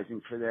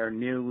advertising for their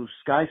new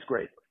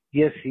skyscraper.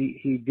 Yes,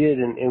 he did,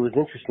 and it was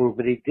interesting,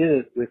 but he did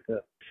it with a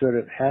sort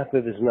of half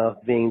of his mouth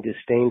being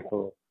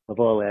disdainful of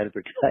all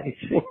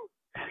advertising.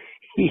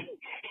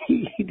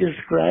 He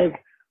described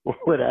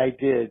what I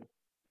did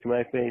to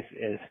my face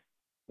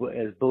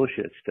as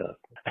bullshit stuff.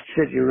 I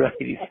said, "You're right,"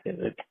 he said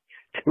it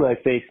to my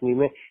face. And he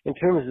meant, in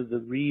terms of the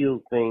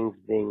real things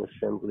being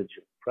assemblage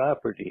of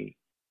property,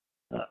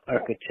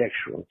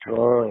 architectural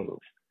drawings,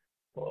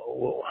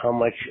 how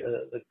much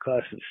the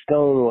cost of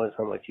stone was,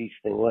 how much each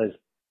thing was,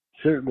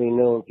 certainly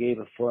no one gave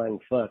a flying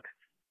fuck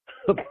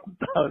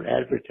about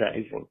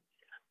advertising,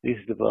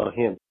 least of all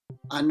him.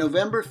 On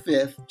November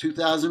 5th,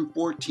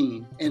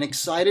 2014, an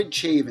excited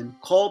Chavin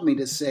called me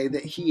to say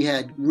that he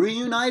had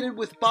reunited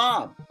with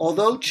Bob.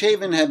 Although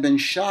Chavin had been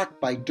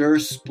shocked by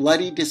Durst's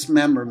bloody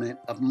dismemberment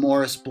of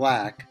Morris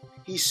Black,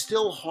 he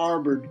still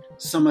harbored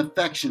some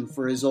affection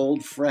for his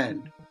old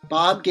friend.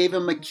 Bob gave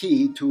him a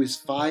key to his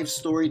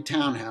 5-story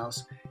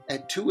townhouse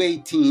at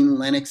 218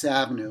 Lenox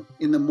Avenue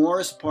in the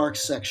Morris Park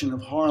section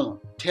of Harlem.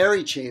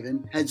 Terry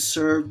Chavin had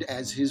served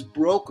as his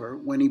broker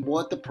when he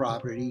bought the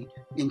property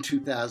in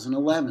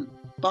 2011.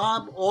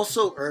 Bob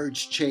also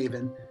urged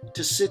Chavin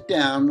to sit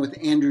down with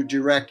Andrew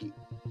Jarecki,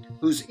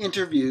 whose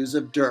interviews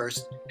of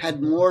Durst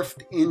had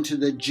morphed into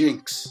The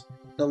Jinx,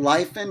 The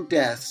Life and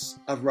Deaths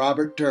of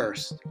Robert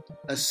Durst,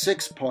 a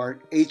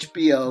 6-part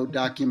HBO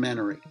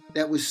documentary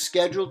that was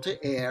scheduled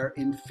to air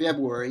in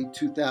February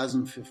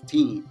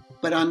 2015.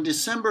 But on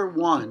December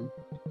 1,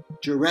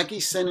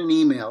 Jarecki sent an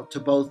email to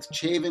both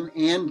Chavin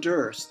and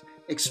Durst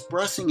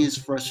expressing his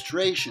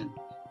frustration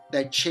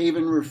that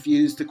Chavin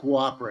refused to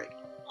cooperate.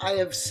 "I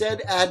have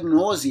said ad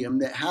nauseum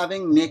that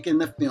having Nick in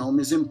the film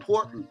is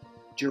important,"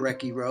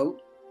 Jarecki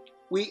wrote.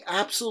 "We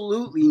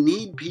absolutely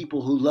need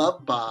people who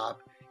love Bob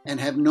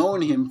and have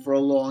known him for a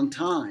long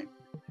time.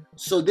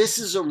 So this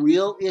is a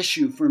real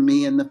issue for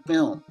me in the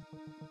film."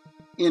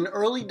 In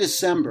early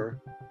December,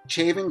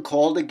 Chavin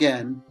called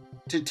again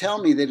to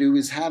tell me that he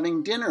was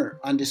having dinner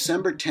on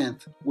December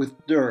 10th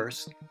with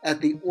Durst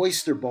at the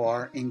Oyster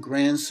Bar in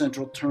Grand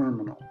Central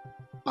Terminal.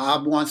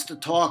 "Bob wants to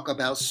talk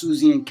about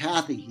Susie and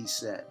Kathy," he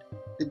said.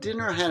 The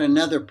dinner had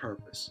another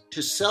purpose,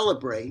 to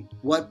celebrate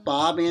what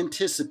Bob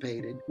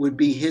anticipated would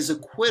be his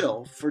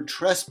acquittal for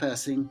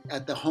trespassing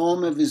at the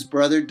home of his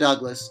brother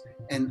Douglas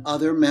and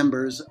other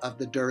members of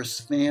the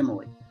Durst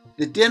family.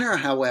 The dinner,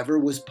 however,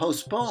 was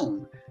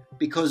postponed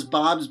because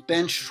Bob's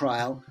bench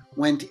trial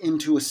went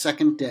into a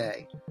second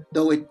day,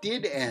 though it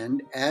did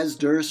end, as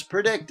Durst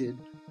predicted,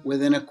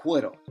 with an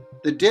acquittal.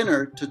 The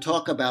dinner to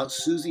talk about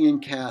Susie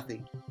and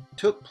Kathy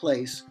took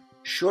place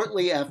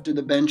shortly after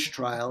the bench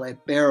trial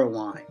at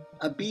Barrowine,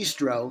 a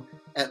bistro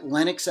at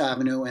Lenox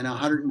Avenue and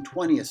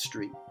 120th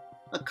Street,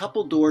 a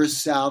couple doors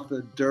south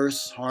of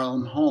Durst's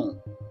Harlem home.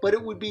 But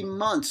it would be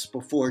months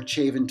before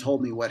Chavin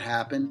told me what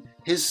happened.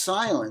 His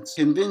silence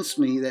convinced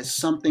me that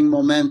something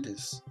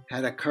momentous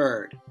had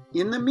occurred.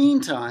 In the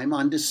meantime,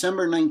 on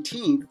December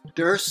 19th,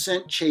 Durst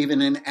sent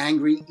Chavin an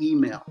angry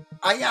email.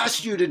 "I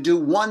asked you to do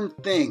one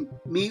thing,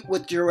 meet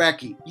with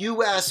Jarecki.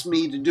 You asked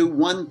me to do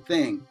one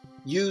thing,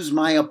 use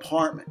my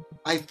apartment.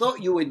 I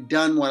thought you had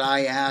done what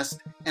I asked,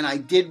 and I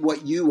did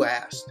what you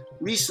asked.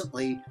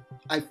 Recently,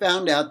 I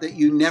found out that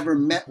you never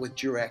met with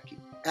Jarecki.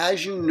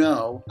 As you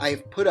know, I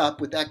have put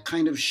up with that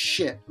kind of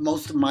shit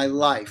most of my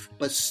life,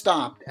 but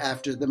stopped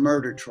after the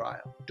murder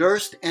trial."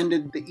 Durst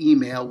ended the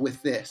email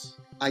with this: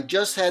 "I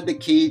just had the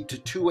key to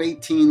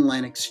 218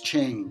 Lenox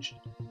changed.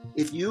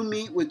 If you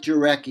meet with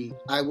Jarecki,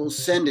 I will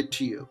send it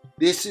to you.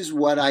 This is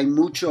what I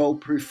mucho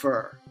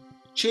prefer."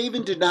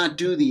 Chavin did not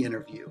do the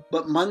interview,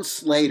 but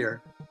months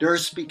later,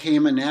 Durst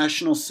became a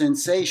national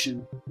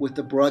sensation with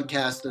the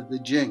broadcast of The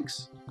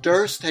Jinx.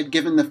 Durst had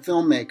given the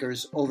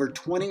filmmakers over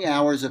 20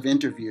 hours of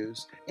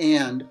interviews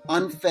and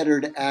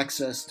unfettered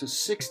access to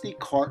 60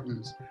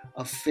 cartons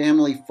of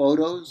family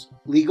photos,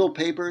 legal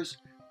papers,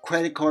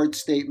 credit card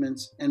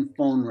statements, and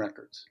phone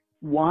records.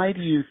 Why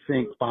do you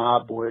think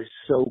Bob was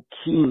so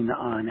keen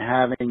on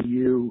having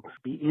you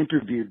be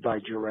interviewed by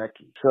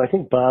Jarecki? So I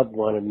think Bob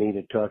wanted me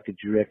to talk to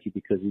Jarecki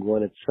because he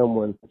wanted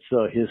someone that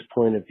saw his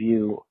point of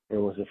view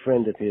and was a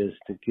friend of his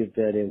to give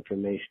that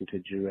information to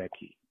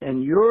Jarecki.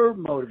 And your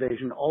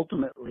motivation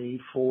ultimately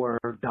for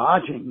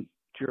dodging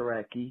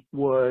Jarecki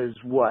was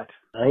what?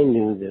 I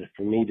knew that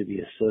for me to be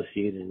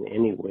associated in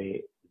any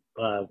way,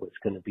 Bob was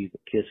going to be the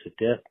kiss of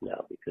death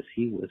now because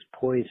he was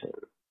poison.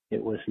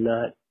 It was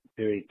not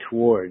very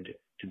toward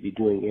to be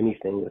doing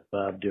anything with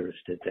Bob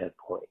Durst at that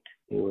point.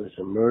 He was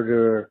a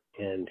murderer,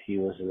 and he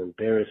was an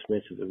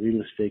embarrassment to the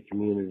real estate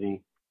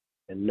community,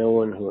 and no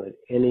one who had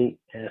any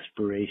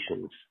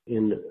aspirations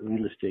in the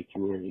real estate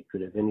community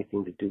could have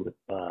anything to do with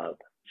Bob.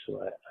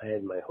 So I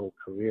had my whole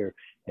career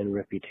and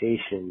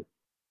reputation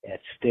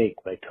at stake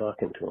by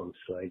talking to him,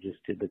 so I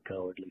just did the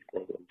cowardly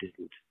thing and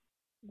didn't.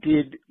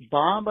 Did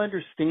Bob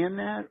understand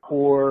that,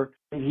 or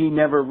did he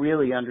never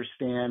really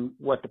understand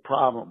what the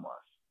problem was?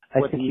 I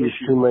think he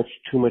was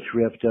too much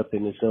wrapped up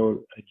in his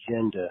own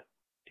agenda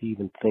to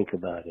even think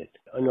about it.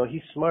 Oh, no,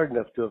 he's smart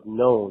enough to have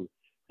known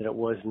that it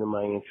wasn't in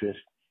my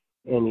interest,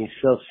 and he's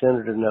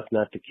self-centered enough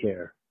not to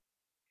care.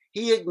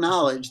 He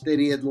acknowledged that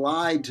he had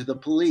lied to the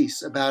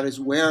police about his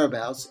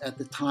whereabouts at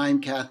the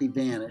time Kathy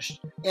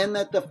vanished, and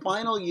that the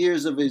final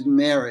years of his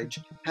marriage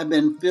had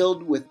been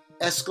filled with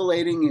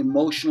escalating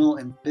emotional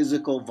and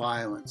physical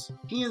violence.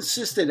 He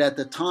insisted at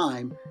the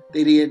time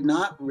that he had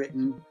not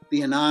written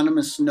the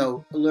anonymous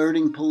note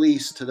alerting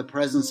police to the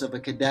presence of a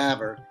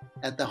cadaver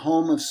at the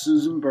home of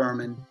Susan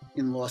Berman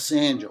in Los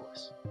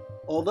Angeles.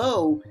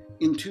 Although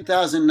in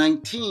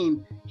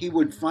 2019, he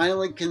would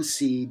finally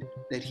concede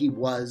that he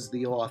was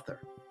the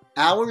author.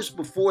 Hours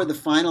before the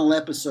final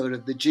episode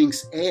of The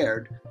Jinx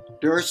aired,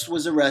 Durst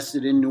was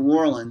arrested in New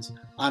Orleans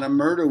on a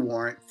murder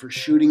warrant for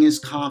shooting his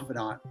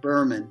confidant,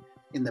 Berman,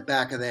 in the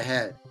back of the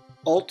head.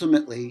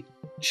 Ultimately,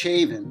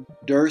 Chavin,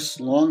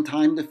 Durst's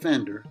longtime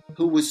defender,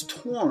 who was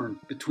torn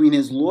between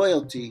his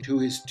loyalty to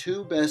his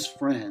two best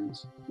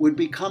friends, would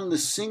become the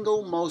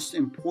single most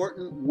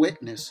important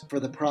witness for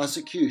the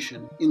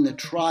prosecution in the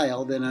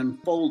trial that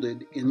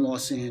unfolded in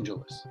Los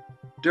Angeles.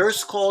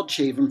 Durst called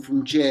Chavin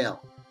from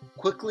jail,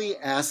 quickly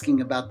asking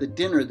about the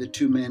dinner the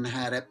two men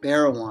had at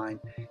Barrowine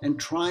and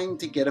trying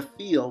to get a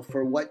feel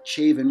for what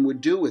Chavin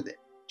would do with it.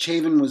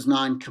 Chavin was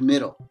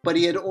non-committal, but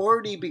he had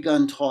already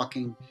begun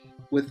talking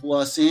with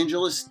Los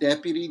Angeles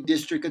Deputy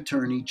District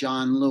Attorney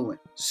John Lewin.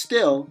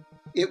 Still,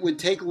 it would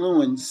take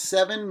Lewin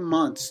 7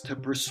 months to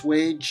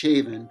persuade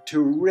Chavin to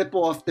rip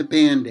off the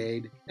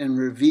Band-Aid and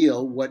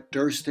reveal what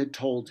Durst had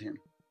told him.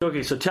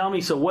 Okay, so tell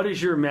me, what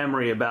is your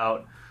memory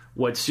about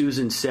what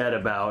Susan said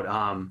about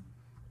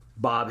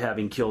Bob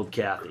having killed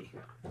Kathy?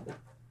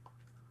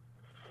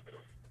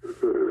 This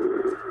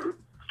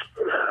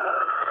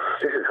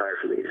is hard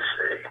for me to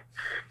say.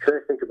 Can I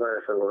think about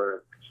it if I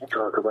want to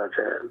talk about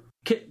that?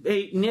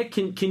 Hey, Nick,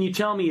 can you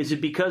tell me, is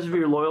it because of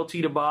your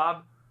loyalty to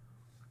Bob?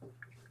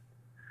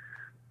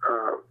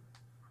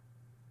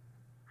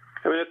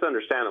 I mean, it's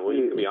understandable.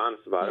 You can be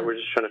honest about it. We're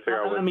just trying to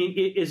figure out what... I mean,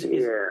 is it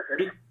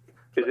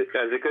because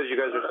you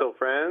guys are still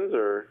friends,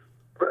 or...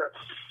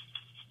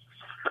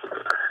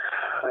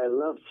 I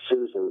love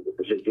Susan.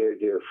 She's a dear,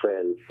 dear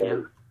friend.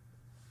 And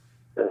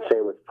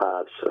same with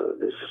Bob. So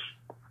this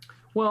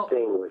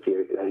thing with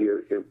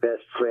your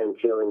best friend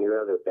killing your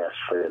other best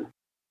friend.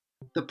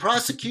 The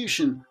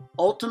prosecution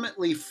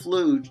ultimately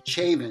flew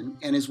Chavin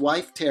and his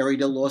wife Terry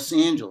to Los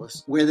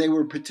Angeles, where they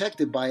were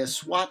protected by a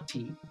SWAT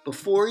team.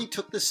 Before he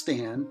took the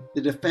stand,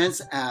 the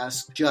defense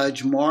asked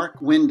Judge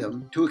Mark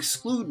Wyndham to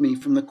exclude me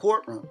from the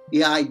courtroom,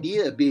 the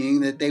idea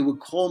being that they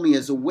would call me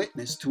as a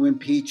witness to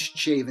impeach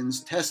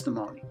Chavin's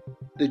testimony.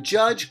 The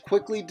judge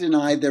quickly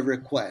denied their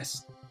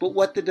request, but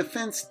what the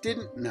defense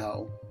didn't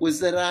know was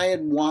that I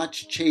had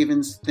watched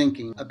Chavin's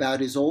thinking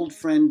about his old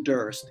friend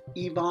Durst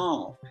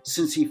evolve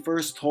since he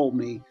first told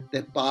me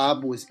that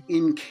Bob was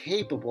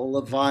incapable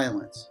of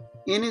violence.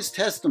 In his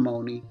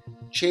testimony,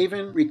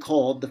 Chavin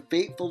recalled the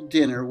fateful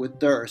dinner with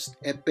Durst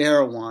at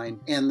Barrowine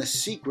and the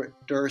secret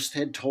Durst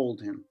had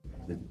told him.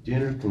 The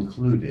dinner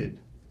concluded,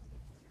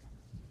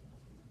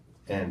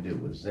 and it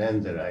was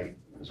then that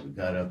as we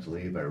got up to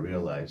leave, I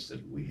realized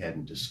that we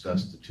hadn't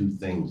discussed the two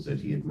things that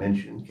he had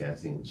mentioned,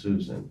 Kathy and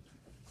Susan.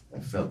 I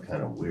felt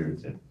kind of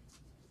weird that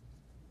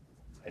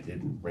I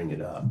didn't bring it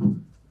up.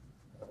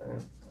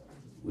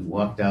 We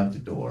walked out the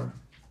door.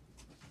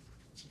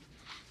 This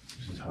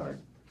is hard.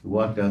 We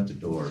walked out the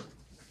door,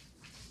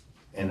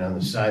 and on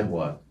the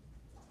sidewalk,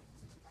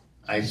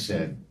 I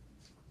said,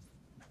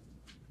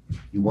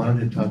 "You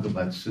wanted to talk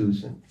about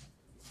Susan."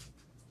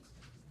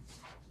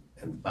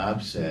 And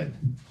Bob said,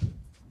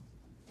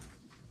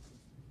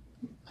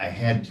 "I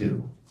had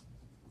to.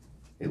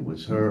 It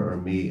was her or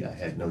me. I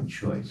had no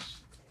choice."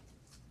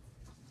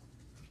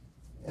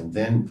 And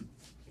then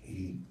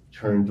he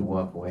turned to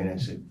walk away, and I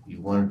said,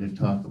 "You wanted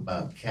to talk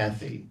about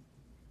Kathy."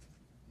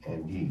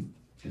 And he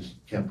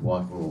just kept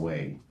walking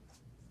away.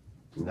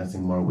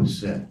 Nothing more was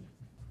said.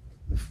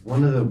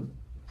 One of the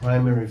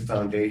primary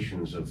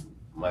foundations of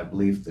my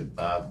belief that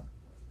Bob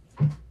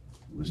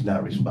was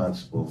not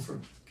responsible for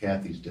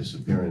Kathy's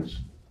disappearance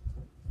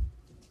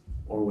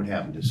or what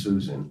happened to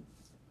Susan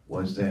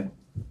was that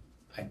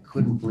I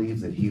couldn't believe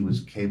that he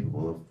was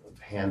capable of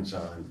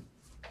hands-on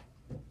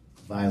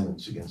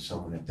violence against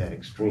someone at that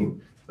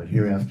extreme. But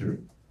hereafter,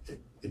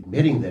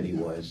 admitting that he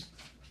was,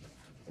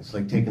 it's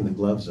like taking the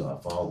gloves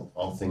off.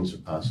 All things are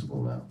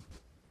possible now.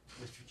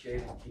 Mr.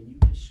 Chavin, can you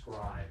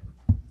describe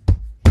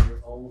in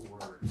your own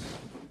words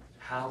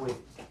how it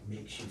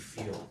makes you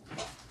feel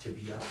to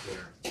be up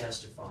there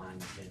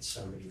testifying against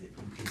somebody that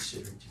you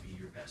consider to be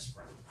your best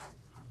friend?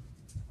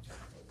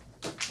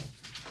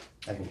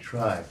 I can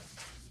try.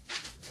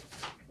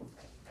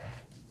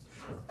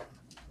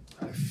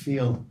 I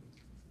feel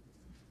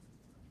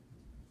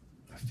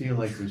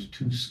like there's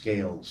two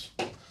scales.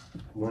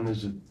 One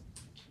is a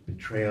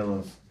betrayal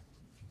of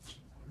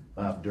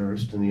Bob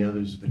Durst, and the other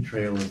is a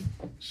betrayal of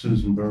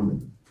Susan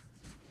Berman.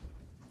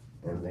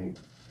 And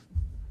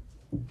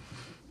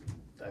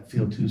I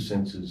feel two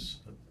senses.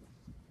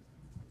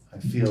 I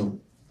feel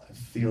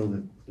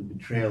that the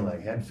betrayal I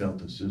had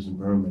felt of Susan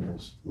Berman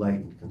has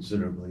lightened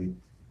considerably,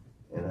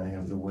 and I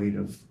have the weight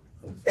of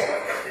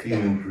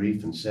feeling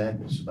grief and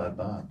sadness about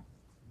Bob.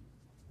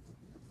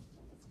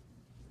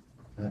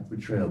 Not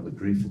betrayal, but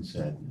grief and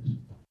sadness.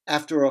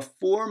 After a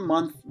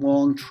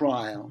 4-month-long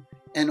trial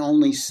and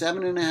only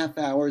 7.5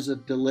 hours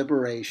of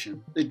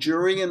deliberation, the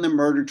jury in the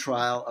murder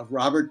trial of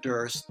Robert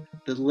Durst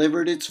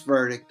delivered its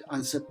verdict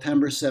on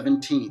September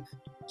 17th,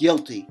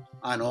 guilty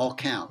on all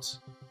counts.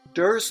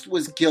 Durst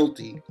was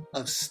guilty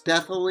of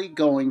stealthily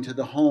going to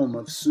the home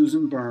of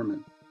Susan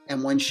Berman,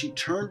 and when she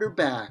turned her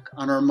back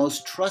on her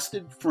most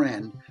trusted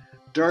friend,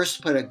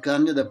 Durst put a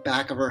gun to the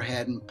back of her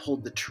head and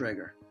pulled the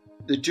trigger.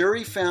 The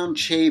jury found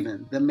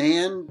Chavin, the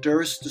man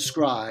Durst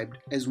described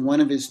as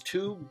one of his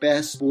two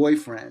best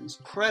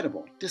boyfriends,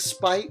 credible,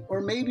 despite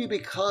or maybe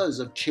because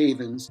of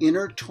Chavin's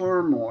inner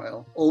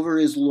turmoil over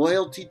his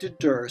loyalty to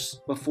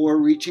Durst before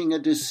reaching a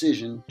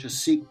decision to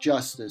seek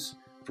justice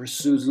for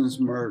Susan's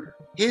murder.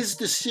 His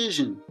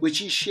decision, which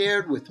he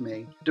shared with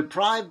me,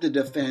 deprived the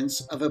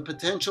defense of a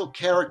potential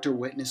character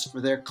witness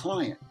for their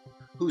client,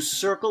 whose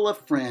circle of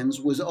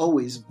friends was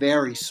always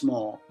very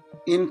small.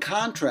 In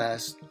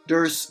contrast,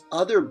 Durst's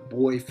other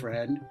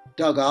boyfriend,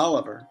 Doug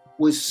Oliver,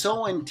 was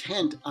so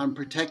intent on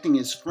protecting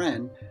his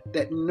friend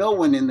that no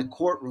one in the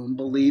courtroom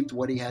believed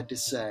what he had to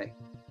say.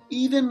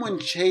 Even when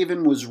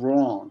Chavin was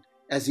wrong,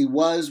 as he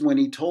was when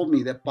he told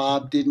me that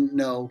Bob didn't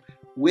know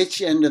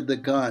which end of the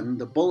gun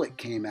the bullet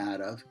came out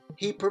of,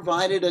 he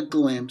provided a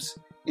glimpse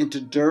into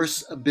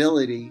Durst's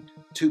ability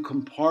to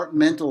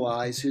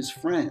compartmentalize his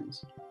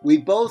friends. We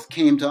both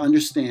came to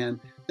understand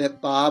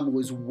that Bob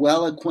was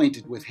well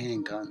acquainted with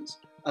handguns,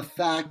 a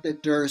fact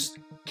that Durst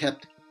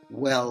kept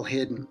well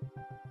hidden.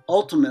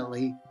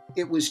 Ultimately,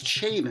 it was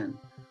Chavin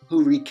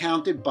who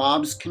recounted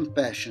Bob's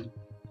confession,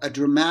 a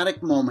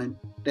dramatic moment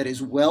that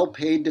his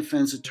well-paid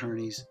defense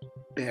attorneys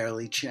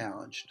barely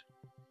challenged.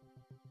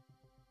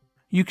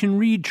 You can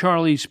read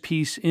Charlie's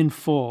piece in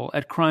full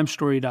at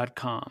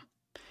crimestory.com.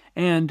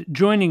 And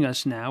joining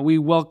us now, we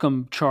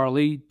welcome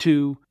Charlie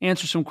to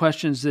answer some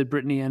questions that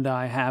Brittany and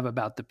I have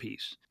about the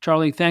piece.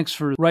 Charlie, thanks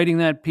for writing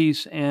that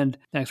piece, and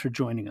thanks for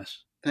joining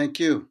us. Thank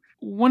you.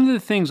 One of the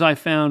things I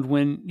found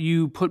when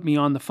you put me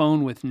on the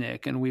phone with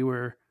Nick and we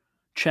were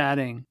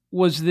chatting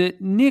was that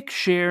Nick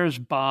shares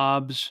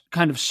Bob's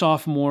kind of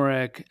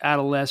sophomoric,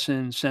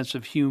 adolescent sense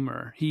of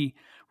humor. He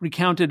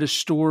recounted a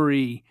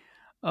story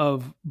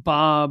of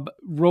Bob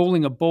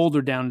rolling a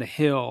boulder down the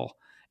hill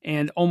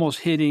and almost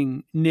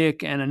hitting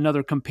Nick and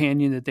another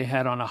companion that they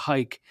had on a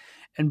hike,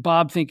 and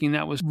Bob thinking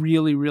that was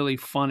really, really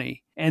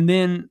funny. And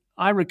then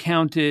I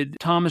recounted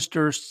Thomas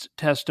Durst's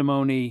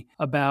testimony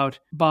about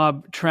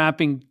Bob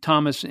trapping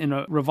Thomas in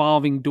a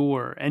revolving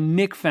door, and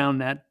Nick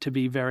found that to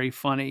be very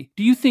funny.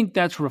 Do you think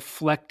that's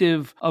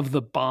reflective of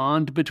the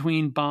bond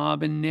between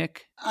Bob and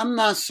Nick? I'm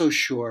not so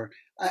sure.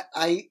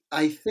 I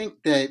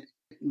think that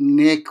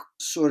Nick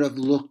sort of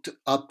looked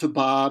up to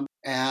Bob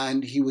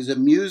and he was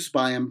amused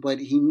by him, but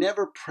he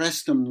never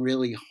pressed him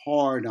really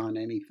hard on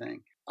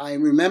anything. I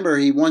remember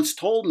he once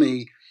told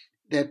me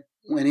that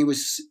when he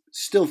was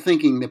still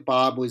thinking that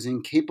Bob was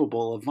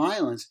incapable of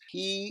violence,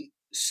 he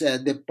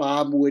said that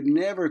Bob would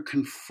never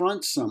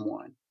confront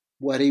someone.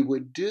 What he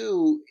would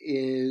do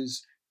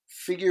is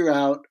figure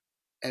out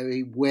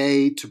a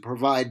way to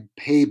provide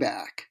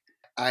payback.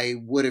 I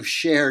would have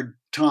shared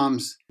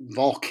Tom's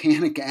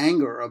volcanic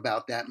anger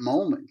about that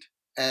moment.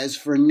 As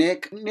for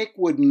Nick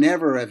would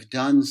never have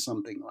done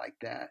something like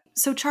that.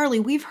 So, Charlie,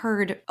 we've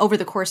heard over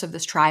the course of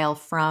this trial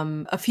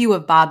from a few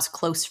of Bob's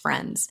close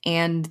friends,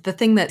 and the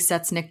thing that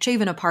sets Nick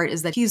Chavin apart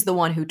is that he's the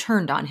one who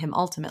turned on him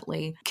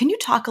ultimately. Can you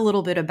talk a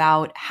little bit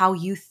about how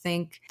you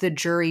think the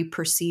jury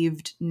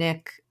perceived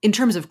Nick in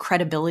terms of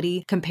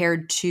credibility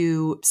compared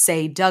to,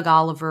 say, Doug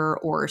Oliver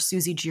or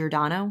Susie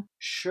Giordano?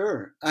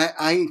 Sure.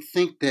 I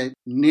think that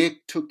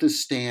Nick took the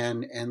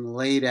stand and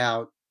laid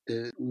out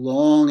the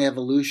long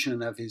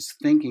evolution of his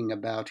thinking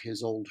about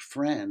his old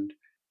friend.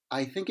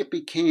 I think it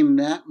became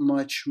that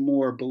much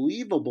more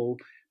believable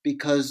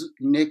because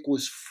Nick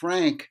was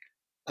frank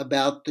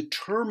about the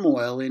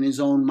turmoil in his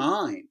own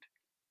mind.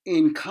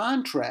 In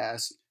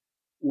contrast,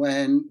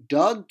 when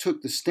Doug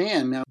took the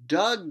stand, now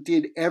Doug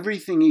did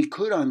everything he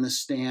could on the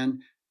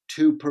stand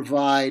to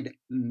provide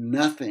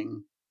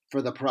nothing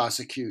for the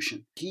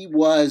prosecution. He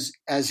was,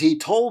 as he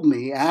told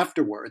me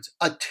afterwards,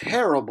 a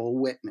terrible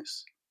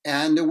witness.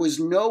 And there was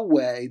no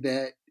way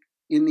that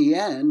in the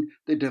end,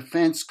 the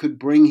defense could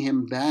bring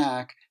him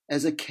back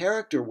as a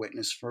character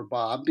witness for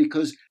Bob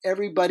because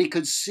everybody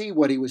could see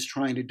what he was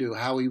trying to do,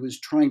 how he was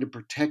trying to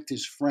protect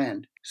his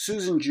friend.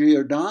 Susan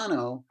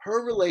Giordano,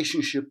 her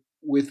relationship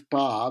with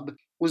Bob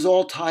was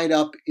all tied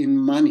up in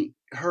money.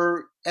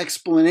 Her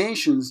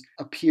explanations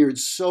appeared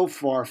so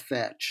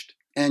far-fetched,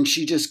 and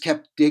she just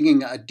kept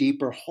digging a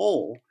deeper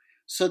hole.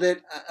 So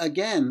that,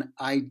 again,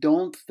 I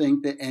don't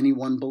think that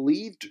anyone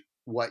believed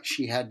what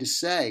she had to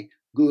say,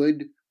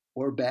 good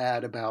or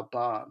bad, about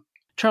Bob.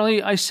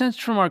 Charlie, I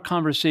sensed from our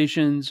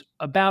conversations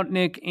about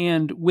Nick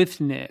and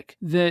with Nick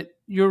that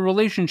your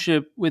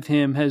relationship with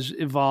him has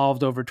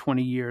evolved over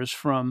 20 years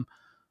from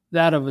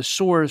that of a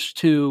source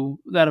to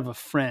that of a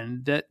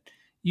friend, that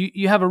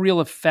you have a real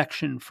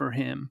affection for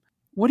him.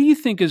 What do you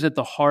think is at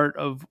the heart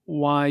of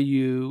why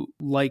you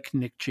like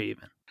Nick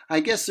Chavin? I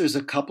guess there's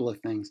a couple of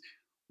things.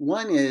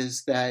 One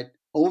is that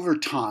over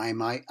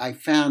time, I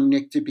found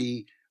Nick to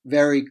be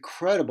very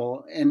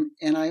credible, and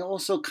I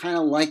also kind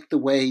of liked the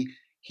way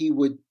he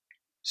would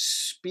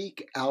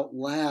speak out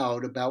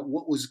loud about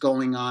what was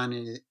going on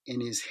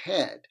in his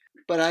head.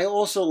 But I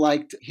also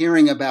liked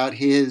hearing about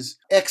his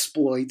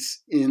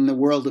exploits in the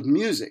world of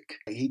music.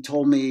 He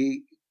told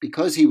me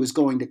because he was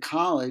going to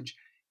college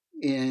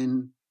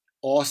in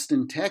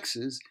Austin,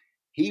 Texas,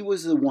 he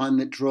was the one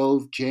that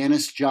drove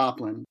Janis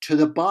Joplin to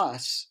the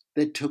bus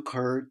that took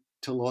her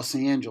to Los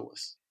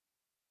Angeles.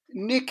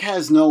 Nick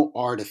has no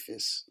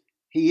artifice.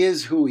 He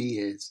is who he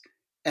is.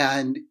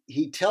 And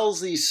he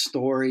tells these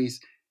stories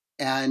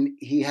and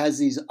he has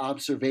these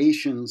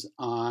observations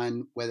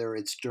on whether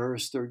it's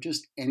Durst or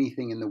just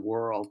anything in the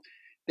world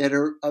that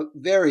are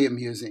very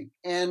amusing.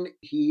 And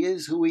he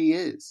is who he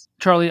is.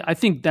 Charlie, I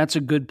think that's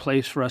a good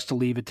place for us to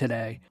leave it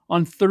today.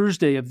 On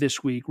Thursday of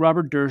this week,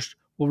 Robert Durst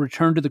will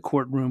return to the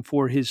courtroom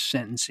for his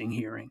sentencing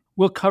hearing.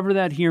 We'll cover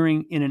that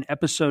hearing in an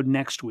episode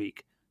next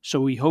week, so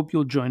we hope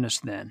you'll join us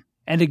then.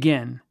 And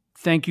again,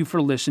 thank you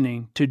for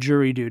listening to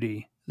Jury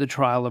Duty, the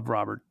trial of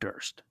Robert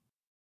Durst.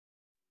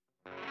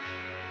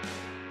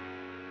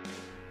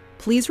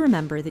 Please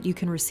remember that you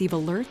can receive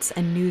alerts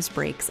and news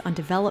breaks on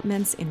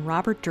developments in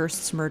Robert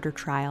Durst's murder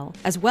trial,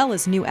 as well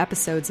as new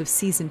episodes of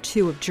Season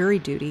 2 of Jury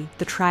Duty,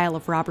 The Trial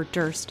of Robert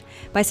Durst,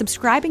 by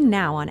subscribing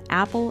now on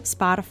Apple,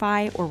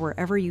 Spotify, or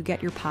wherever you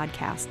get your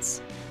podcasts.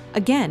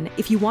 Again,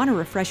 if you want to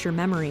refresh your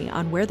memory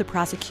on where the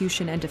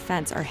prosecution and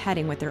defense are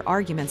heading with their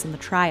arguments in the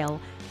trial,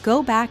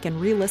 go back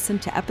and re-listen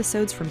to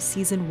episodes from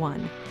Season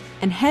 1.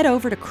 And head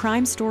over to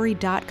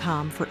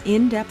crimestory.com for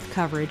in-depth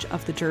coverage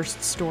of the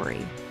Durst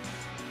story.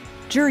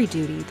 Jury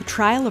Duty, The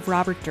Trial of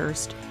Robert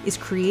Durst, is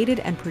created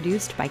and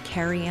produced by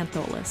Carrie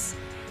Antholis.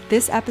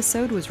 This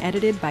episode was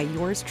edited by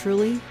yours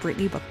truly,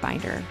 Brittany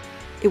Bookbinder.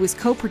 It was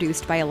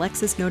co-produced by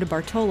Alexis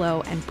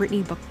Notarbartolo and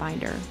Brittany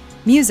Bookbinder.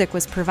 Music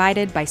was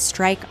provided by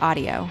Strike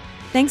Audio.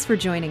 Thanks for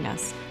joining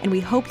us, and we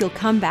hope you'll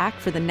come back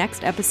for the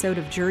next episode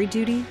of Jury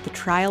Duty, The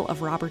Trial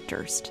of Robert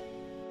Durst.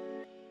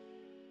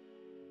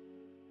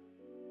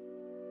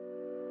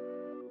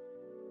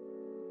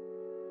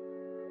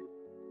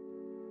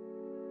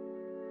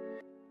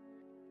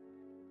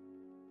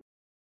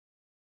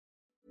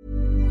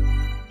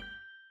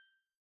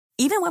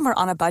 Even when we're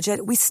on a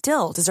budget, we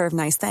still deserve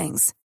nice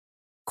things.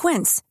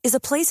 Quince is a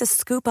place to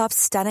scoop up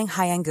stunning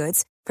high-end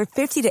goods for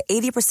 50 to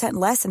 80%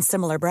 less than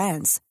similar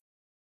brands.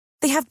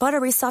 They have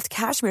buttery soft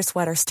cashmere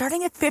sweaters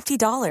starting at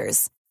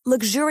 $50,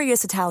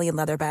 luxurious Italian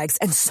leather bags,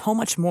 and so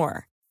much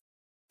more.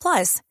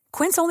 Plus,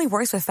 Quince only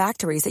works with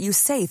factories that use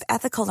safe,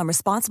 ethical, and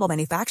responsible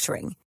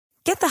manufacturing.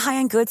 Get the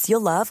high-end goods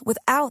you'll love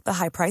without the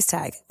high price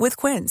tag with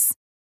Quince.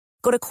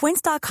 Go to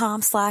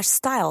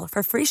quince.com/style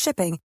for free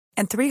shipping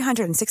and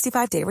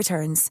 365-day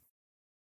returns.